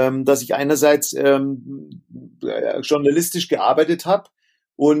 dass ich einerseits journalistisch gearbeitet habe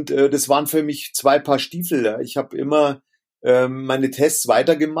und das waren für mich zwei Paar Stiefel. Ja. Ich habe immer meine Tests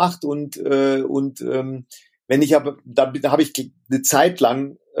weitergemacht und wenn ich aber da habe ich eine Zeit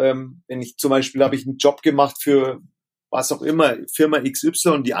lang, wenn ich zum Beispiel habe ich einen Job gemacht für was auch immer, Firma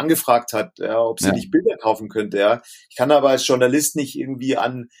XY, die angefragt hat, ja, ob sie ja, nicht Bilder kaufen könnte. Ja. Ich kann aber als Journalist nicht irgendwie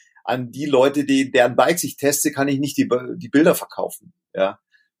an die Leute, deren Bikes ich teste, kann ich nicht die Bilder verkaufen. Ja.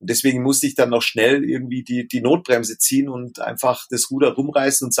 Und deswegen musste ich dann noch schnell irgendwie die Notbremse ziehen und einfach das Ruder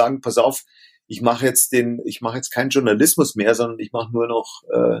rumreißen und sagen, pass auf, ich mache jetzt keinen Journalismus mehr, sondern ich mache nur noch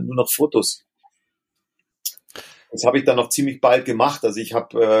Fotos. Das habe ich dann noch ziemlich bald gemacht. Also ich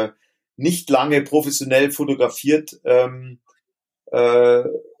habe nicht lange professionell fotografiert, äh,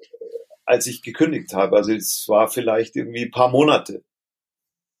 als ich gekündigt habe. Also es war vielleicht irgendwie ein paar Monate.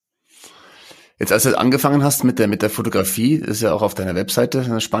 jetzt, als du angefangen hast mit der Fotografie, ist ja auch auf deiner Webseite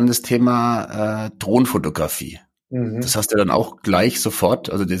ein spannendes Thema, Drohnenfotografie. Mhm. Das hast du dann auch gleich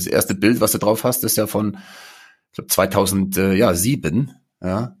sofort, also das erste Bild, was du drauf hast, ist ja von, ich glaube, 2007,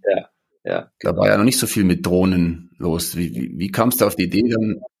 ja. Ja, ja, Da war genau. ja noch nicht so viel mit Drohnen los. Wie kamst du auf die Idee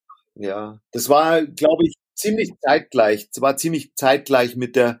dann? Ja, das war, glaube ich, ziemlich zeitgleich. Es war ziemlich zeitgleich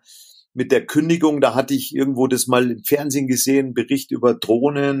mit der Kündigung. Da hatte ich irgendwo das mal im Fernsehen gesehen, Bericht über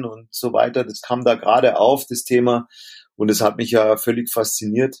Drohnen und so weiter. Das kam da gerade auf, das Thema. Und es hat mich ja völlig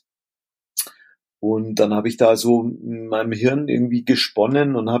fasziniert. Und dann habe ich da so in meinem Hirn irgendwie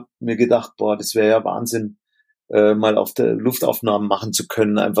gesponnen und habe mir gedacht, boah, das wäre ja Wahnsinn, mal auf der Luftaufnahmen machen zu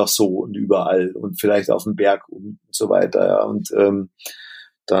können, einfach so und überall und vielleicht auf dem Berg und so weiter. Ja. Und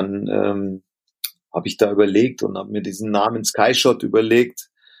dann habe ich da überlegt und habe mir diesen Namen Skyshot überlegt,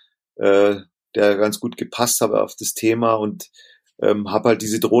 äh, der ganz gut gepasst hat auf das Thema und habe halt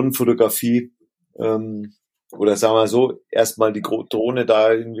diese Drohnenfotografie oder sagen wir so, erstmal die Drohne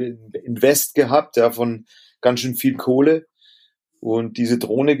da Invest gehabt, ja, von ganz schön viel Kohle und diese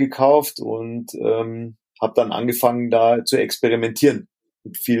Drohne gekauft und habe dann angefangen da zu experimentieren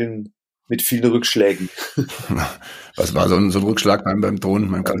mit vielen Rückschlägen. Was war so ein Rückschlag beim Drohnen?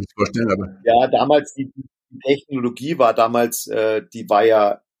 Man kann sich vorstellen, aber Ja, damals die Technologie war damals, die war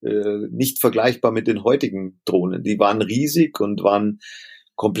ja nicht vergleichbar mit den heutigen Drohnen. Die waren riesig und waren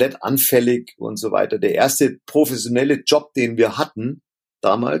komplett anfällig und so weiter. Der erste professionelle Job, den wir hatten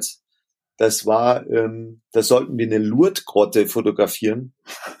damals, das war, da sollten wir eine Lourdes-Grotte fotografieren,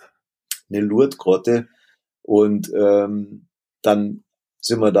 eine Lourdes-Grotte und dann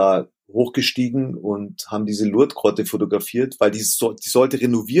sind wir da hochgestiegen und haben diese Lourdes-Grotte fotografiert, weil die sollte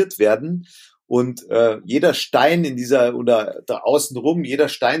renoviert werden und jeder Stein in dieser oder da außen rum, jeder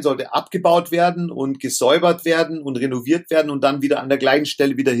Stein sollte abgebaut werden und gesäubert werden und renoviert werden und dann wieder an der gleichen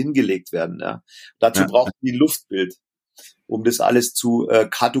Stelle wieder hingelegt werden. Ja. Dazu ja, brauchten die ein Luftbild, um das alles zu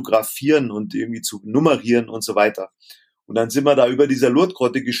kartografieren und irgendwie zu nummerieren und so weiter. Und dann sind wir da über dieser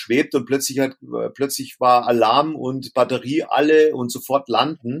Lourdes-Grotte geschwebt und plötzlich war Alarm und Batterie alle und sofort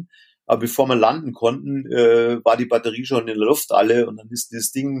landen. Aber bevor wir landen konnten, war die Batterie schon in der Luft alle und dann ist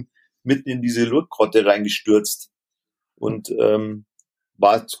das Ding mitten in diese Lourdes-Grotte reingestürzt und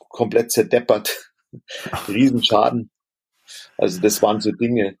war komplett zerdeppert. Riesenschaden. Also das waren so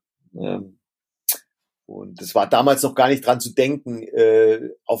Dinge. Ähm, Und es war damals noch gar nicht dran zu denken,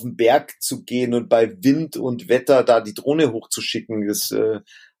 auf den Berg zu gehen und bei Wind und Wetter da die Drohne hochzuschicken. Das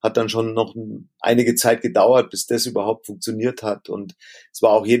hat dann schon noch einige Zeit gedauert, bis das überhaupt funktioniert hat. Und es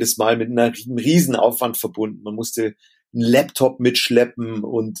war auch jedes Mal mit einem riesen Aufwand verbunden. Man musste einen Laptop mitschleppen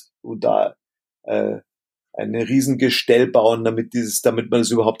und da eine riesen Gestell bauen, damit man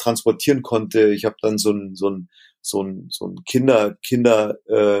es überhaupt transportieren konnte. Ich habe dann so ein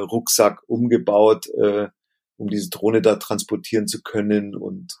Rucksack umgebaut, um diese Drohne da transportieren zu können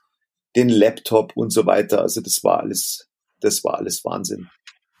und den Laptop und so weiter. Also das war alles Wahnsinn.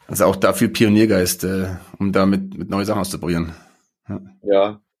 Also auch da viel Pioniergeist, um da mit neue Sachen auszuprobieren.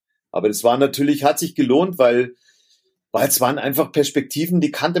 Ja, aber das war natürlich, hat sich gelohnt, weil es waren einfach Perspektiven,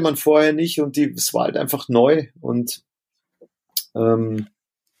 die kannte man vorher nicht und es war halt einfach neu und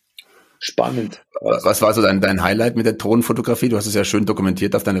spannend. Was war so dein Highlight mit der Drohnenfotografie? Du hast es ja schön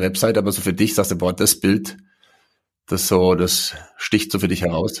dokumentiert auf deiner Website, aber so für dich sagst du, boah, das Bild, das sticht so für dich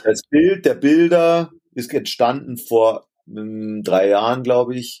heraus. Das Bild der Bilder ist entstanden vor 3 Jahren,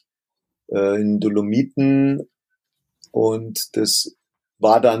 glaube ich, in Dolomiten, und das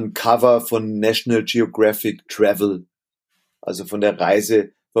war dann Cover von National Geographic Travel, also vom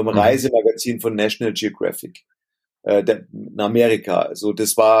Reisemagazin von National Geographic in Amerika. Also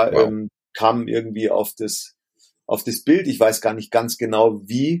das war, Wow. kam irgendwie auf das Bild. Ich weiß gar nicht ganz genau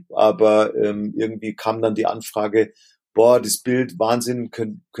wie, aber irgendwie kam dann die Anfrage, boah, das Bild, Wahnsinn,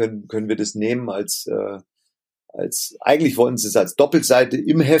 können wir das nehmen eigentlich wollten sie es als Doppelseite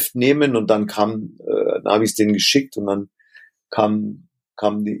im Heft nehmen, und dann dann habe ich es denen geschickt, und dann kam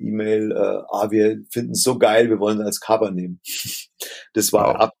die E-Mail, wir finden es so geil, wir wollen es als Cover nehmen. Das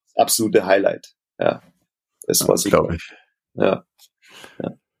war absolute Highlight. Ja, das war super. Glaube ich. Ja.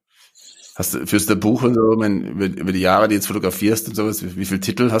 Führst du ein Buch und so, über die Jahre, die jetzt fotografierst und sowas, wie viele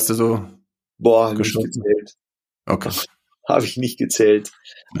Titel hast du so? Boah, nicht gezählt. Okay. Habe ich nicht gezählt,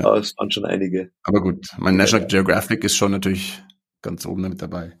 Ja. aber es waren schon einige. Aber gut, mein National Geographic ist schon natürlich ganz oben damit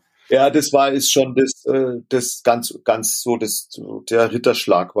dabei. Ja, ist schon das ganz so, der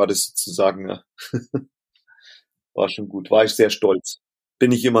Ritterschlag war das sozusagen. Ja. War schon gut, war ich sehr stolz.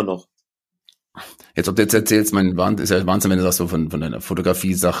 Bin ich immer noch. Jetzt, ob du jetzt erzählst, ist ja Wahnsinn, wenn du sagst, so von deiner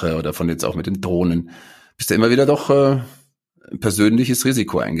Fotografie-Sache oder von jetzt auch mit den Drohnen, bist du immer wieder doch ein persönliches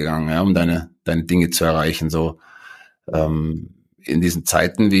Risiko eingegangen, ja, um deine Dinge zu erreichen. So in diesen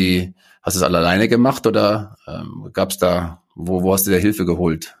Zeiten, hast du es alleine gemacht oder gab's da, wo hast du dir Hilfe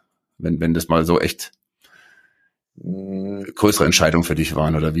geholt, wenn das mal so echt größere Entscheidungen für dich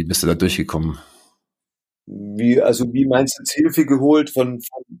waren, oder wie bist du da durchgekommen? Wie meinst du, jetzt Hilfe geholt von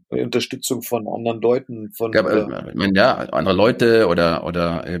Unterstützung von anderen Leuten, Ich meine, ja, andere Leute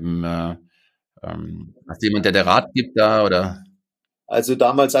oder eben hast du jemand, der Rat gibt da, oder? Also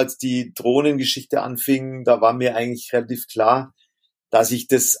damals, als die Drohnengeschichte anfing, da war mir eigentlich relativ klar, dass ich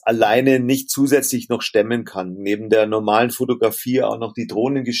das alleine nicht zusätzlich noch stemmen kann. Neben der normalen Fotografie auch noch die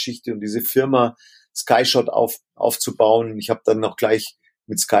Drohnengeschichte und diese Firma Skyshot aufzubauen. Ich habe dann noch gleich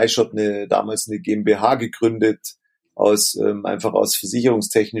mit Skyshot damals eine GmbH gegründet, einfach aus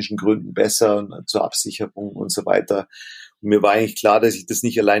versicherungstechnischen Gründen besser, zur Absicherung und so weiter. Und mir war eigentlich klar, dass ich das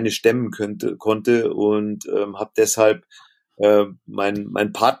nicht alleine stemmen konnte, und habe deshalb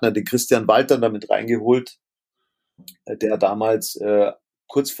mein Partner, den Christian Walter, damit reingeholt, der damals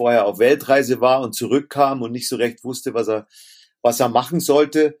kurz vorher auf Weltreise war und zurückkam und nicht so recht wusste, was er machen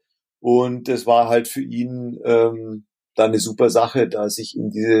sollte. Und es war halt für ihn dann eine super Sache, da sich in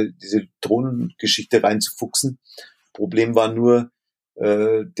diese Drohnengeschichte reinzufuchsen. Problem war nur,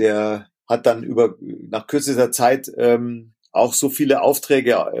 der hat dann nach kürzester Zeit auch so viele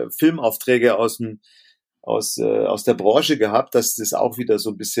Filmaufträge aus der Branche gehabt, dass das auch wieder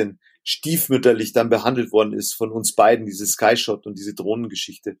so ein bisschen stiefmütterlich dann behandelt worden ist von uns beiden, diese Skyshot und diese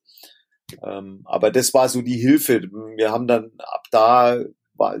Drohnengeschichte. Aber das war so die Hilfe. Wir haben dann ab da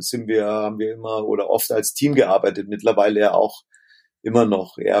haben wir immer oder oft als Team gearbeitet. Mittlerweile ja auch immer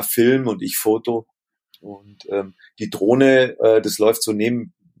noch, er Film und ich Foto. Und die Drohne, das läuft so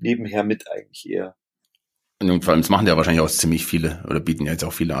nebenher mit eigentlich eher. Und vor allem, das machen ja wahrscheinlich auch ziemlich viele oder bieten ja jetzt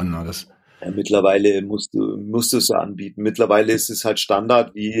auch viele an. Oder? Ja, mittlerweile musst du es anbieten. Mittlerweile ist es halt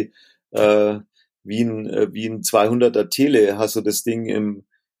Standard wie ein 200er Tele. Hast du das Ding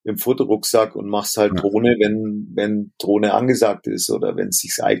im Fotorucksack und machst halt Drohne, wenn Drohne angesagt ist oder wenn es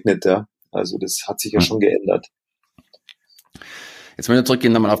sich eignet. Ja. Also das hat sich ja schon geändert. Jetzt wollen wir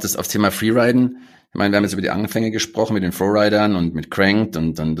zurückgehen nochmal aufs Thema Freeriden. Ich meine, wir haben jetzt über die Anfänge gesprochen mit den Flowridern und mit Cranked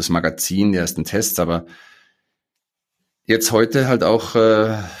und dann das Magazin, die ersten Tests, aber jetzt heute halt auch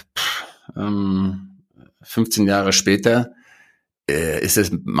 15 Jahre später, ist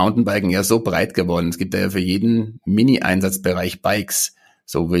das Mountainbiken ja so breit geworden. Es gibt ja für jeden Mini-Einsatzbereich Bikes.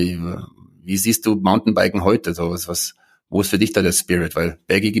 So wie siehst du Mountainbiken heute? So wo ist für dich da der Spirit? Weil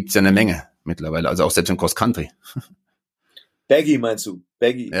Baggy gibt's ja eine Menge mittlerweile, also auch selbst im Cross Country. Baggy meinst du?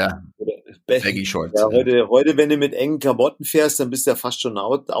 Baggy. Ja, Oder Baggy Shorts. Ja, heute, wenn du mit engen Klamotten fährst, dann bist du ja fast schon ein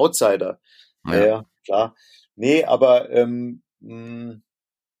Outsider. Ja, klar. Nee, aber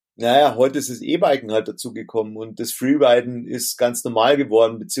naja, heute ist das E-Biken halt dazugekommen und das Freeriden ist ganz normal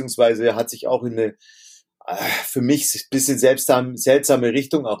geworden, beziehungsweise hat sich auch in eine für mich ein bisschen seltsame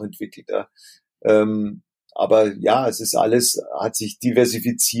Richtung auch entwickelt. Ja. Aber ja, es ist alles, hat sich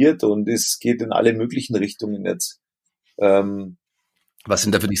diversifiziert und es geht in alle möglichen Richtungen jetzt. Was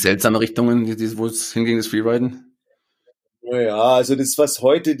sind da für dich seltsame Richtungen, wo es hinging, das Freeriden? Ja, also das, was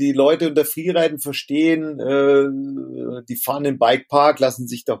heute die Leute unter Freeriden verstehen, die fahren im Bikepark, lassen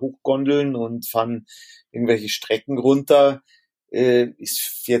sich da hochgondeln und fahren irgendwelche Strecken runter,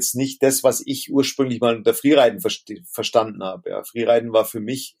 ist jetzt nicht das, was ich ursprünglich mal unter Freeriden verstanden habe. Ja, Freeriden war für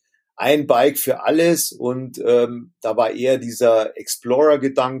mich ein Bike für alles und da war eher dieser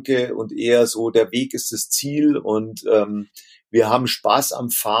Explorer-Gedanke und eher so, der Weg ist das Ziel und wir haben Spaß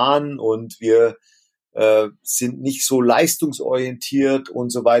am Fahren und wir sind nicht so leistungsorientiert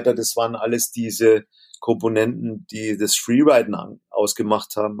und so weiter. Das waren alles diese Komponenten, die das Freeriden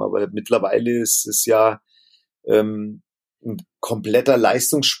ausgemacht haben. Aber mittlerweile ist es ja ein kompletter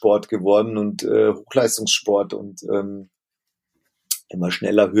Leistungssport geworden und Hochleistungssport und immer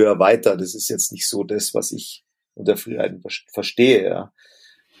schneller, höher, weiter. Das ist jetzt nicht so das, was ich unter Freeriden verstehe. Ja.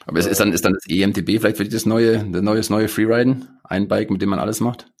 Aber ist dann das EMTB vielleicht für dich das neue Freeriden? Ein Bike, mit dem man alles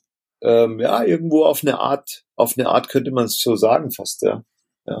macht? Ja, irgendwo auf eine Art könnte man es so sagen fast, ja.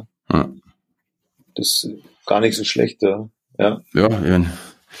 Ja. Das ist gar nicht so schlecht, ja. Ja, ich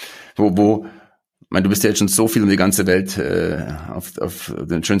meine, du bist ja jetzt schon so viel um die ganze Welt auf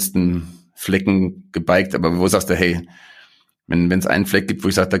den schönsten Flecken gebiked, aber wo sagst du, hey, wenn es einen Fleck gibt, wo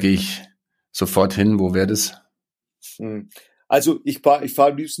ich sage, da gehe ich sofort hin, wo wäre das? Also ich fahr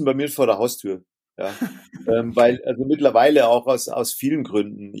am liebsten bei mir vor der Haustür. Ja, weil also mittlerweile auch aus vielen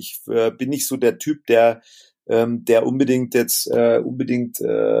Gründen. Ich bin nicht so der Typ, der unbedingt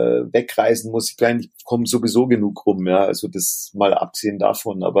wegreisen muss. Ich komme sowieso genug rum, ja. Also das mal abgesehen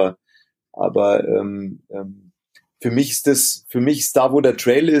davon, aber für mich ist da, wo der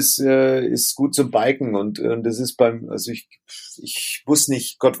Trail ist gut zum Biken und das ist also ich muss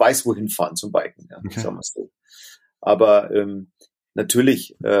nicht Gott weiß wohin fahren zum Biken, ja, okay. Sagen wir so. Aber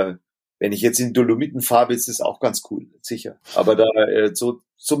natürlich, wenn ich jetzt in Dolomiten fahre, ist das auch ganz cool, sicher. Aber da so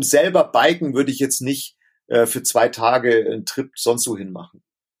zum selber Biken würde ich jetzt nicht für 2 Tage einen Trip sonst wohin machen.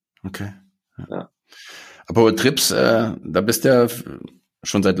 Okay. Ja. Aber Trips, da bist du ja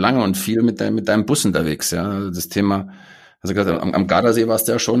schon seit langem und viel mit deinem Bus unterwegs, ja. Das Thema, also gesagt, am Gardasee warst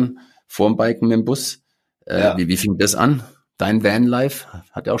du ja schon vorm Biken mit dem Bus. Ja. Wie fing das an? Dein Vanlife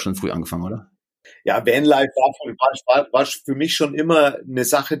hat ja auch schon früh angefangen, oder? Ja, Vanlife war für mich schon immer eine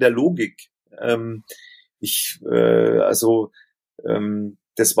Sache der Logik.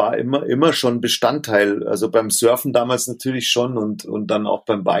 Das war immer schon Bestandteil. Also beim Surfen damals natürlich schon und dann auch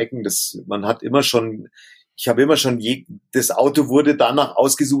beim Biken. Ich habe immer schon das Auto wurde danach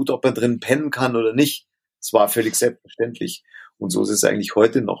ausgesucht, ob man drin pennen kann oder nicht. Es war völlig selbstverständlich. Und so ist es eigentlich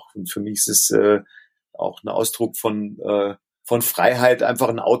heute noch. Und für mich ist es auch ein Ausdruck von Freiheit, einfach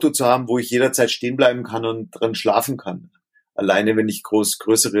ein Auto zu haben, wo ich jederzeit stehen bleiben kann und drin schlafen kann. Alleine, wenn ich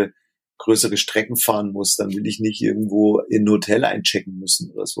größere Strecken fahren muss, dann will ich nicht irgendwo in ein Hotel einchecken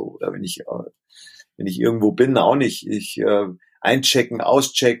müssen oder so. Oder wenn ich irgendwo bin, auch nicht. Einchecken,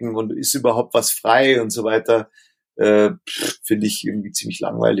 auschecken und ist überhaupt was frei und so weiter, finde ich irgendwie ziemlich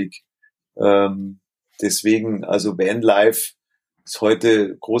langweilig. Deswegen, also Vanlife ist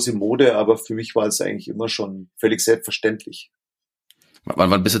heute große Mode, aber für mich war es eigentlich immer schon völlig selbstverständlich.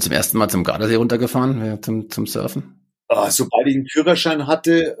 Wann bist du zum ersten Mal zum Gardasee runtergefahren, zum Surfen? Sobald ich einen Führerschein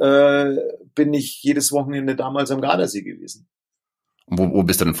hatte, bin ich jedes Wochenende damals am Gardasee gewesen. Wo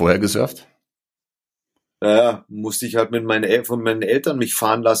bist du denn vorher gesurft? Naja, musste ich halt von meinen Eltern mich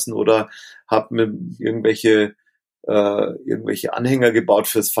fahren lassen oder habe mir irgendwelche Anhänger gebaut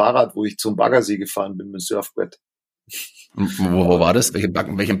fürs Fahrrad, wo ich zum Baggersee gefahren bin mit Surfbrett. Wo war das?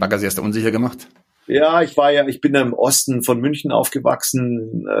 Welchen Baggersee hast du unsicher gemacht? Ja, ich bin ja im Osten von München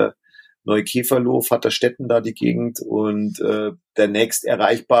aufgewachsen, Neukäferloh, Vaterstetten da die Gegend und der nächst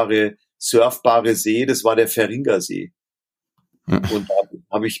erreichbare surfbare See, das war der Feringersee. Und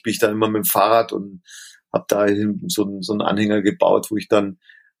da bin ich dann immer mit dem Fahrrad und habe da so einen Anhänger gebaut, wo ich dann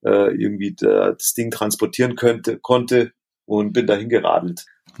irgendwie das Ding transportieren konnte und bin dahin geradelt.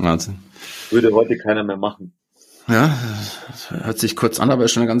 Wahnsinn. Würde heute keiner mehr machen. Ja, hört sich kurz an, aber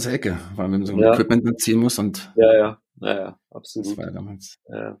ist schon eine ganze Ecke, weil man so ein Ja, Equipment mitziehen muss und ja, das war absolut. ja damals.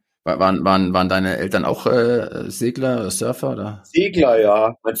 Ja. Waren deine Eltern auch Segler, Surfer oder? Segler,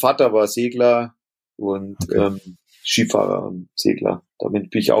 ja. Mein Vater war Segler und Okay. Skifahrer und Segler.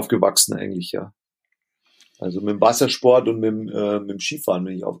 Damit bin ich aufgewachsen eigentlich, ja. Also mit dem Wassersport und mit dem Skifahren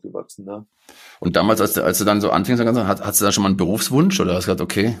bin ich aufgewachsen, ne? Und damals, als du dann so anfingst, hast du da schon mal einen Berufswunsch oder hast du gesagt,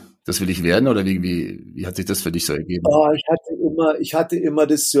 okay, das will ich werden oder wie hat sich das für dich so ergeben? Ich hatte immer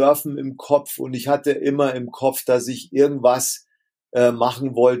das Surfen im Kopf und ich hatte immer im Kopf, dass ich irgendwas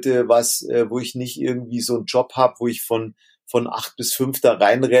machen wollte, wo ich nicht irgendwie so einen Job habe, wo ich von 8 bis 5 da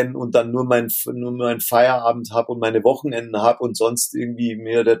reinrenne und dann nur meinen Feierabend habe und meine Wochenenden habe und sonst irgendwie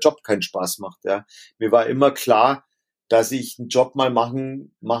mir der Job keinen Spaß macht. Ja. Mir war immer klar, dass ich einen Job mal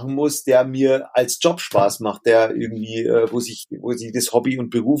machen muss, der mir als Job Spaß macht, der irgendwie, wo sich das Hobby und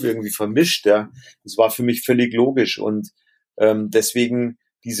Beruf irgendwie vermischt. Ja. Das war für mich völlig logisch und deswegen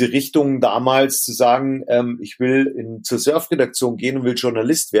diese Richtung damals zu sagen, ich will zur Surfredaktion gehen und will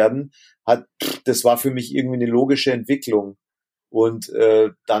Journalist werden, das war für mich irgendwie eine logische Entwicklung. Und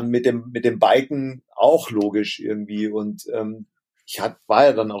dann mit dem Biken auch logisch irgendwie. Und war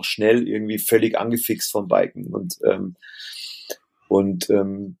ja dann auch schnell irgendwie völlig angefixt vom Biken. Und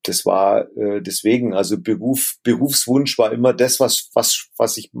das war deswegen, also Berufswunsch war immer das,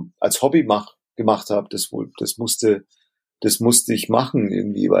 was ich als Hobby gemacht habe. Das musste ich machen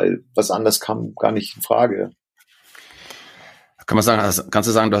irgendwie, weil was anderes kam gar nicht in Frage. Kann man sagen, kannst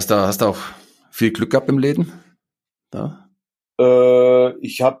du sagen, hast da auch viel Glück gehabt im Leben? Da?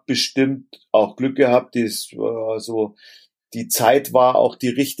 Ich habe bestimmt auch Glück gehabt, die Zeit war auch die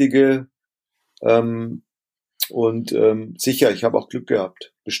richtige ähm, und sicher, ich habe auch Glück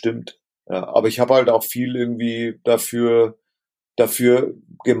gehabt, bestimmt. Ja, aber ich habe halt auch viel irgendwie dafür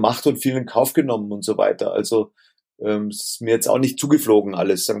gemacht und viel in Kauf genommen und so weiter. Also es ist mir jetzt auch nicht zugeflogen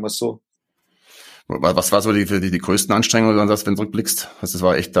alles, sagen wir es so. Was war so die größten Anstrengungen, wenn du zurückblickst? Das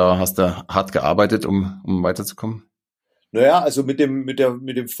war echt, da hast du hart gearbeitet, um weiterzukommen? Naja, also mit dem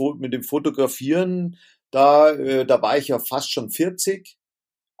Fotografieren, da war ich ja fast schon 40,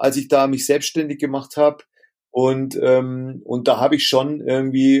 als ich da mich selbstständig gemacht habe. Und da habe ich schon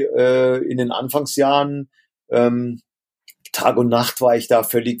irgendwie in den Anfangsjahren ähm, Tag und Nacht war ich da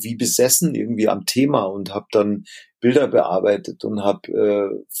völlig wie besessen irgendwie am Thema und habe dann Bilder bearbeitet und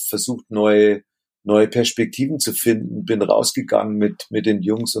habe versucht, neue Perspektiven zu finden. Bin rausgegangen mit den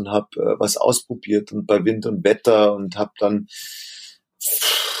Jungs und habe was ausprobiert und bei Wind und Wetter und habe dann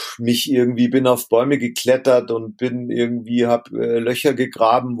bin auf Bäume geklettert und habe Löcher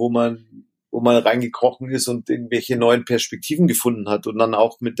gegraben, wo man reingekrochen ist und irgendwelche neuen Perspektiven gefunden hat und dann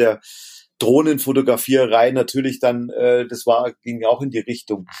auch mit der Drohnenfotografierei natürlich dann, ging auch in die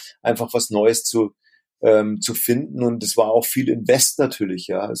Richtung, einfach was Neues zu finden und es war auch viel Invest natürlich,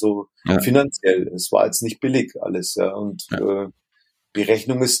 ja, also Ja, finanziell. Es war jetzt nicht billig alles, ja, und ja. die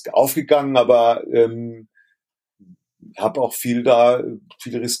Rechnung ist aufgegangen, aber habe auch viel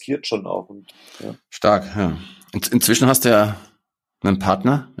riskiert schon auch und ja. Stark, ja. Inzwischen hast du ja einen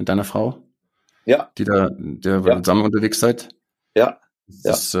Partner mit deiner Frau, Ja, der ja, zusammen unterwegs seid. ja, ja,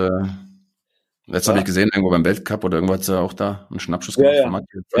 Das, letztes habe ich ja. gesehen, irgendwo beim Weltcup oder irgendwo hat sie auch da einen Schnappschuss Ja, gemacht von ja.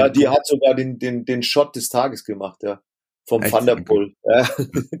 Mathieu van Ja, der die Poel. hat sogar den Shot des Tages gemacht, ja. Vom Van Echt? der Okay. Poel. Ja,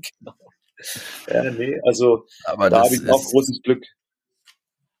 genau. Ja, nee, also Aber da habe das ich auch ist, großes Glück.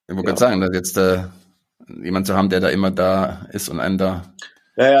 ich wollte gerade Ja. sagen, dass jetzt jemand zu haben, der da immer da ist und einen da.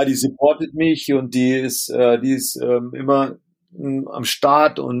 Naja, die supportet mich und die ist immer am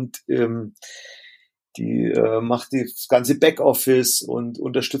Start und die macht das ganze Backoffice und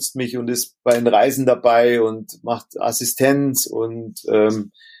unterstützt mich und ist bei den Reisen dabei und macht Assistenz und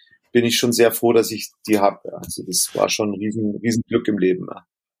bin ich schon sehr froh, dass ich die habe. Also das war schon ein riesen Glück im Leben. Ja.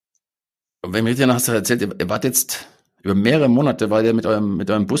 Und wenn mir richtig hast du erzählt, ihr wart jetzt über mehrere Monate, war ihr mit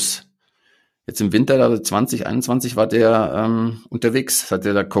eurem Bus jetzt im Winter, also 2021, wart ihr unterwegs, seid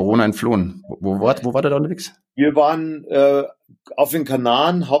ihr da Corona entflohen. Wo war der da unterwegs? Wir waren auf den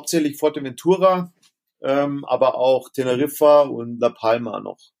Kanaren, hauptsächlich Fuerteventura, aber auch Teneriffa und La Palma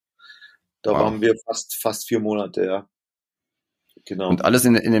noch. Da Wow. waren wir fast 4 Monate, ja. Und Genau. alles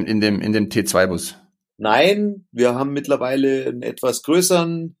in dem T2-Bus. Nein, wir haben mittlerweile einen etwas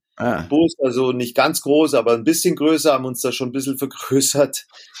größeren Ah. Bus, also nicht ganz groß, aber ein bisschen größer, haben uns da schon ein bisschen vergrößert.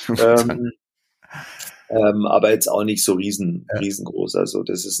 Ähm, aber jetzt auch nicht so riesengroß. Also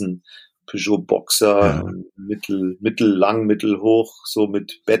das ist ein Peugeot Boxer, Ja. mittellang, mittelhoch, so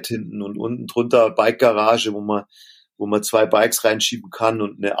mit Bett hinten und unten drunter, Bike-Garage, wo man 2 Bikes reinschieben kann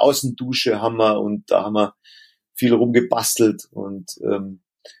und eine Außendusche haben wir und da haben wir viel rumgebastelt und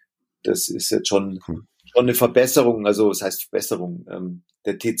das ist jetzt schon Cool. schon eine Verbesserung, also was heißt Verbesserung?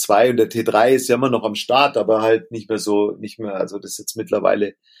 Der T2 und der T3 ist ja immer noch am Start, aber halt nicht mehr, also das ist jetzt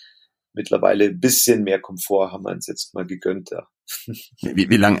mittlerweile ein bisschen mehr Komfort haben wir uns jetzt mal gegönnt, ja.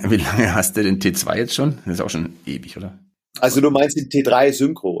 Wie lange hast du den T2 jetzt schon? Das ist auch schon ewig, oder? Also du meinst den T3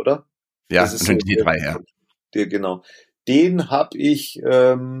 Synchro, oder? Ja, Das ist schon so den T3, ja. genau. Den habe ich,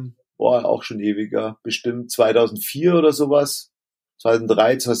 auch schon ewiger, bestimmt 2004 oder sowas.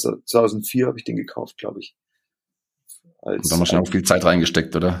 2003, 2004 habe ich den gekauft, glaube ich. Und da haben wir schon auch viel Zeit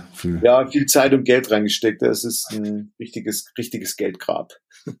reingesteckt, oder? Ja, viel Zeit und Geld reingesteckt. Das ist ein richtiges Geldgrab.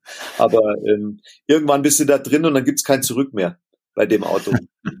 Aber irgendwann bist du da drin und dann gibt's kein Zurück mehr bei dem Auto.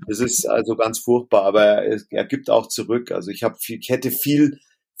 Das ist also ganz furchtbar, aber er gibt auch zurück. Also ich hätte viel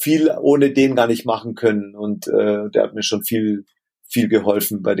ohne den gar nicht machen können und der hat mir schon viel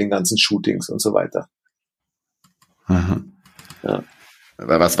geholfen bei den ganzen Shootings und so weiter. Mhm. Ja.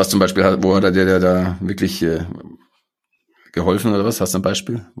 Was zum Beispiel, wo hat der da wirklich geholfen oder was? Hast du ein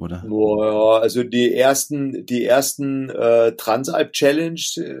Beispiel? Oder? Boah, also die ersten Transalp Challenge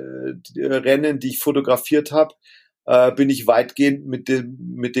Rennen, die ich fotografiert habe, bin ich weitgehend mit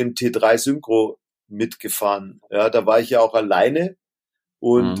dem T3 Synchro mitgefahren. Ja, da war ich ja auch alleine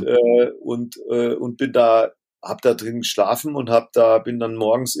und hab da drin geschlafen und bin dann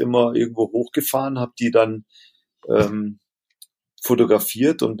morgens immer irgendwo hochgefahren, hab die dann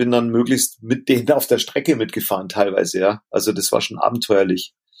fotografiert und bin dann möglichst mit denen auf der Strecke mitgefahren teilweise, ja. Also das war schon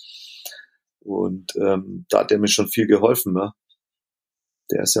abenteuerlich. Und da hat er mir schon viel geholfen, ja.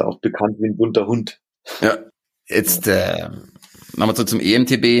 Der ist ja auch bekannt wie ein bunter Hund. Ja, jetzt nochmal so zum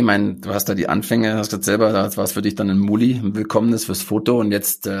EMTB. Ich meine, du hast da die Anfänge, hast gesagt selber, das war es für dich dann ein Muli, ein Willkommenes fürs Foto. Und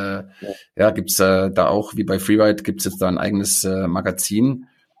jetzt gibt's da auch, wie bei Freeride, gibt's jetzt da ein eigenes Magazin.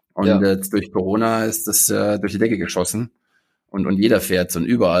 Und jetzt durch Corona ist das durch die Decke geschossen. Und jeder fährt's und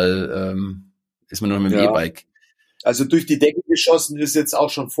überall ist man nur mit dem E-Bike. Also durch die Decke geschossen ist jetzt auch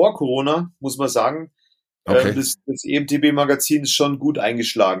schon vor Corona, muss man sagen. Okay. Das EMTB-Magazin ist schon gut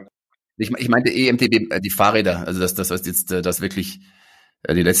eingeschlagen. Ich meinte EMTB, die Fahrräder, also das was jetzt das wirklich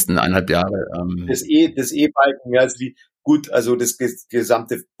die letzten 1,5 Jahre. Das E-Biken, ja, ist wie gut, also das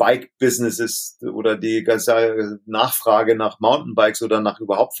gesamte Bike-Business ist oder die ganze Nachfrage nach Mountainbikes oder nach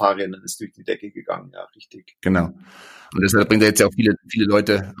überhaupt Fahrrädern ist durch die Decke gegangen, ja, richtig. Genau. Und deshalb bringt er jetzt ja auch viele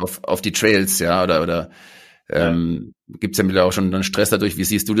Leute auf die Trails, ja, oder gibt's ja mittlerweile auch schon einen Stress dadurch. Wie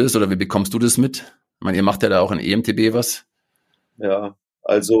siehst du das oder wie bekommst du das mit? Ich meine, ihr macht ja da auch in EMTB was. Ja,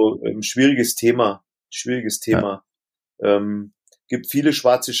 also schwieriges Thema. Ja. Gibt viele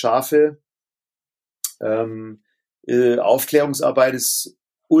schwarze Schafe. Aufklärungsarbeit ist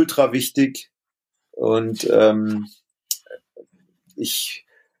ultra wichtig und ich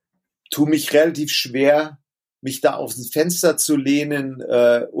tue mich relativ schwer, mich da aufs Fenster zu lehnen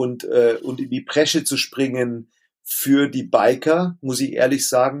und in die Bresche zu springen für die Biker, muss ich ehrlich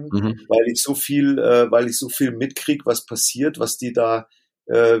sagen, weil ich so viel mitkrieg, was passiert, was die da,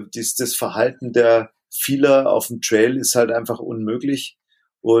 das Verhalten der vieler auf dem Trail ist halt einfach unmöglich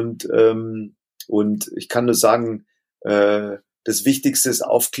und ich kann nur sagen, das Wichtigste ist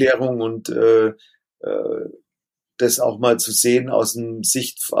Aufklärung und das auch mal zu sehen aus der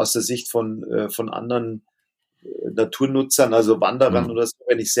Sicht von anderen Naturnutzern, also Wanderern oder so,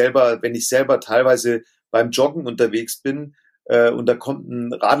 wenn ich selber teilweise beim Joggen unterwegs bin und da kommt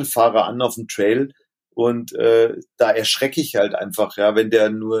ein Radlfahrer an auf dem Trail und da erschrecke ich halt einfach, ja, wenn der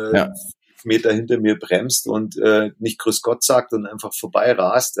nur 5 Meter hinter mir bremst und nicht Grüß Gott sagt und einfach vorbei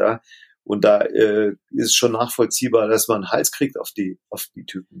rast, ja. Und da ist schon nachvollziehbar, dass man einen Hals kriegt auf die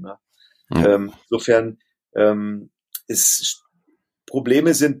Typen. Ja. Insofern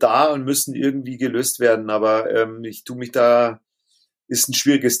Probleme sind da und müssen irgendwie gelöst werden, aber ich tue mich da, ist ein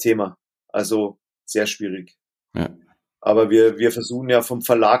schwieriges Thema. Also sehr schwierig. Ja. Aber wir versuchen ja vom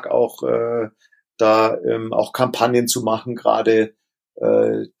Verlag auch da auch Kampagnen zu machen, gerade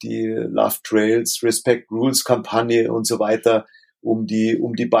die Love Trails, Respect Rules Kampagne und so weiter, um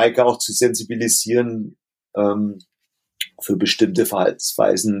die Biker auch zu sensibilisieren für bestimmte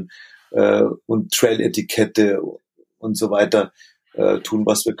Verhaltensweisen und Trail-Etikette und so weiter, tun,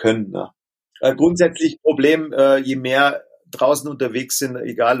 was wir können. Ja. Grundsätzlich Problem, je mehr draußen unterwegs sind,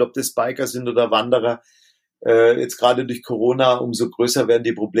 egal ob das Biker sind oder Wanderer, jetzt gerade durch Corona, umso größer werden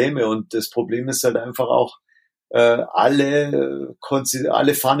die Probleme. Und das Problem ist halt einfach auch, alle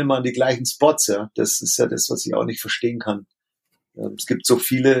fahren immer an die gleichen Spots. Ja. Das ist ja das, was ich auch nicht verstehen kann. Es gibt so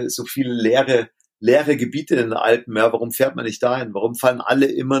viele leere Gebiete in den Alpen. Ja. Warum fährt man nicht dahin? Warum fahren alle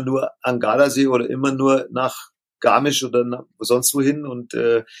immer nur an Gardasee oder immer nur nach Garmisch oder sonst wohin? Und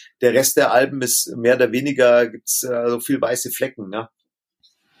der Rest der Alpen ist mehr oder weniger, gibt's so viel weiße Flecken. Ja.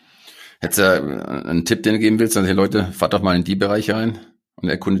 Hättest du einen Tipp, den du geben willst, an die Leute, fahrt doch mal in die Bereiche rein und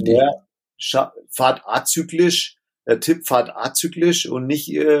erkundet die? Ja, fahrt azyklisch, Tipp, fahrt azyklisch und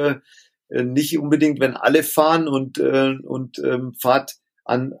nicht unbedingt, wenn alle fahren und fahrt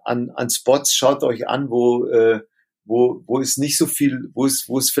an Spots, schaut euch an, wo ist nicht so viel, wo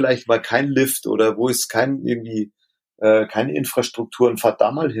ist vielleicht mal kein Lift oder wo ist keine Infrastruktur und fahrt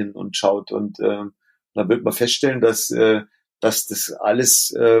da mal hin und schaut und dann wird man feststellen, dass das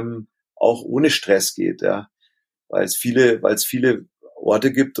alles auch ohne Stress geht, ja, weil es viele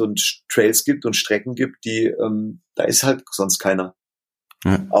Orte gibt und Trails gibt und Strecken gibt, die da ist halt sonst keiner.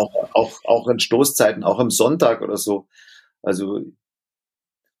 Ja. Auch in Stoßzeiten, auch am Sonntag oder so. Also,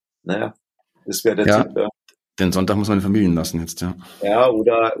 naja, das wäre der Tipp. Ja. Den Sonntag muss man in Familien lassen jetzt, ja. Ja,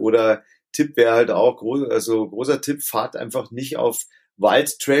 oder Tipp wäre halt auch, großer Tipp, fahrt einfach nicht auf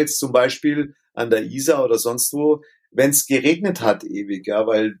Waldtrails zum Beispiel an der Isar oder sonst wo, wenn es geregnet hat ewig, ja,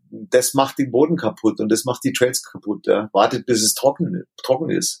 weil das macht den Boden kaputt und das macht die Trails kaputt, ja. Wartet, bis es trocken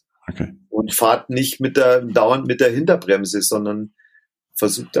ist. Okay. Und fahrt nicht dauernd mit der Hinterbremse, sondern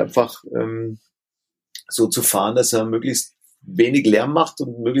versucht einfach so zu fahren, dass er möglichst wenig Lärm macht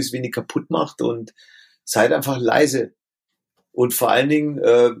und möglichst wenig kaputt macht und seid einfach leise. Und vor allen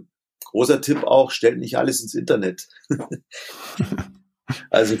Dingen, großer Tipp auch, stellt nicht alles ins Internet.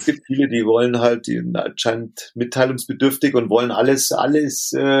 Also es gibt viele, die wollen halt, die anscheinend mitteilungsbedürftig und wollen alles,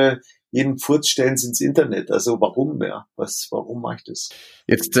 jeden Furz stellen sie ins Internet. Also warum, ja? Warum mache ich das?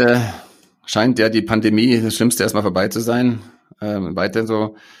 Jetzt scheint ja die Pandemie das Schlimmste erstmal vorbei zu sein. Weiter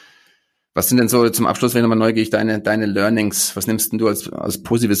so, was sind denn so zum Abschluss, wenn ich nochmal neugierig, deine Learnings, was nimmst denn du als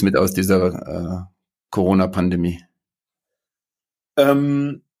Positives mit aus dieser Corona-Pandemie?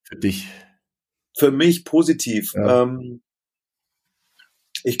 Für dich? Für mich positiv. Ja.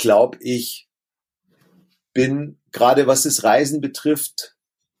 Ich glaube, ich bin, gerade was das Reisen betrifft,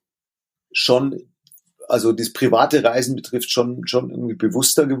 schon, also das private Reisen betrifft, schon irgendwie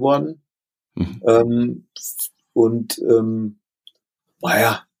bewusster geworden. Mhm.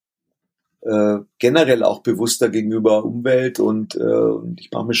 Generell auch bewusster gegenüber Umwelt und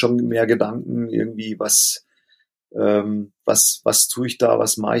ich mache mir schon mehr Gedanken irgendwie, was tue ich da,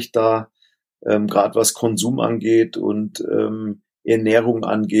 was mache ich da, gerade was Konsum angeht und Ernährung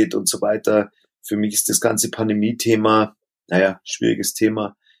angeht und so weiter. Für mich ist das ganze Pandemie-Thema, schwieriges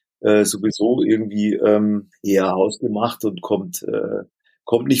Thema, sowieso irgendwie eher hausgemacht und kommt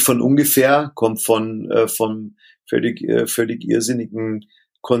nicht von ungefähr, kommt vom völlig irrsinnigen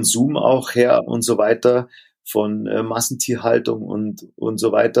Konsum auch her und so weiter, von Massentierhaltung und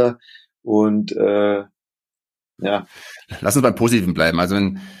so weiter. Und ja. Lass uns beim Positiven bleiben. Also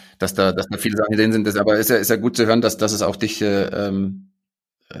dass da viele Sachen drin sind, aber ist ja gut zu hören, dass es auch dich bewegt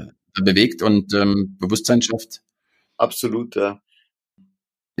und Bewusstsein schafft. Absolut, ja.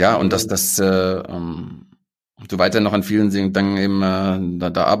 Ja, und dass du weiter noch an vielen Dingen eben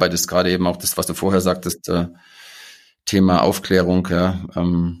da arbeitest, gerade eben auch das, was du vorher sagtest, Thema Aufklärung, ja,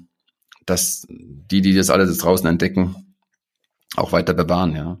 dass die das alles draußen entdecken, auch weiter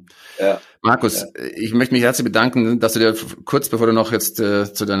bewahren, ja. Ja. Markus, ich möchte mich herzlich bedanken, dass du dir kurz bevor du noch jetzt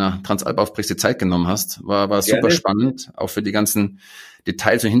zu deiner Transalp aufbrichst, die Zeit genommen hast. War super spannend, auch für die ganzen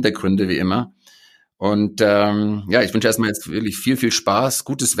Details und Hintergründe wie immer. Und ich wünsche erstmal jetzt wirklich viel, viel Spaß,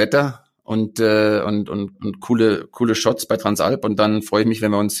 gutes Wetter und coole Shots bei Transalp. Und dann freue ich mich,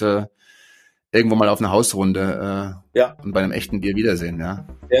 wenn wir uns irgendwo mal auf eine Hausrunde und bei einem echten Bier wiedersehen. Ja,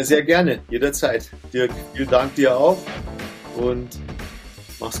 sehr gerne, jederzeit. Dirk, vielen Dank dir auch und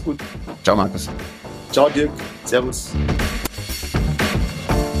mach's gut. Ciao, Markus. Ciao, Dirk. Servus.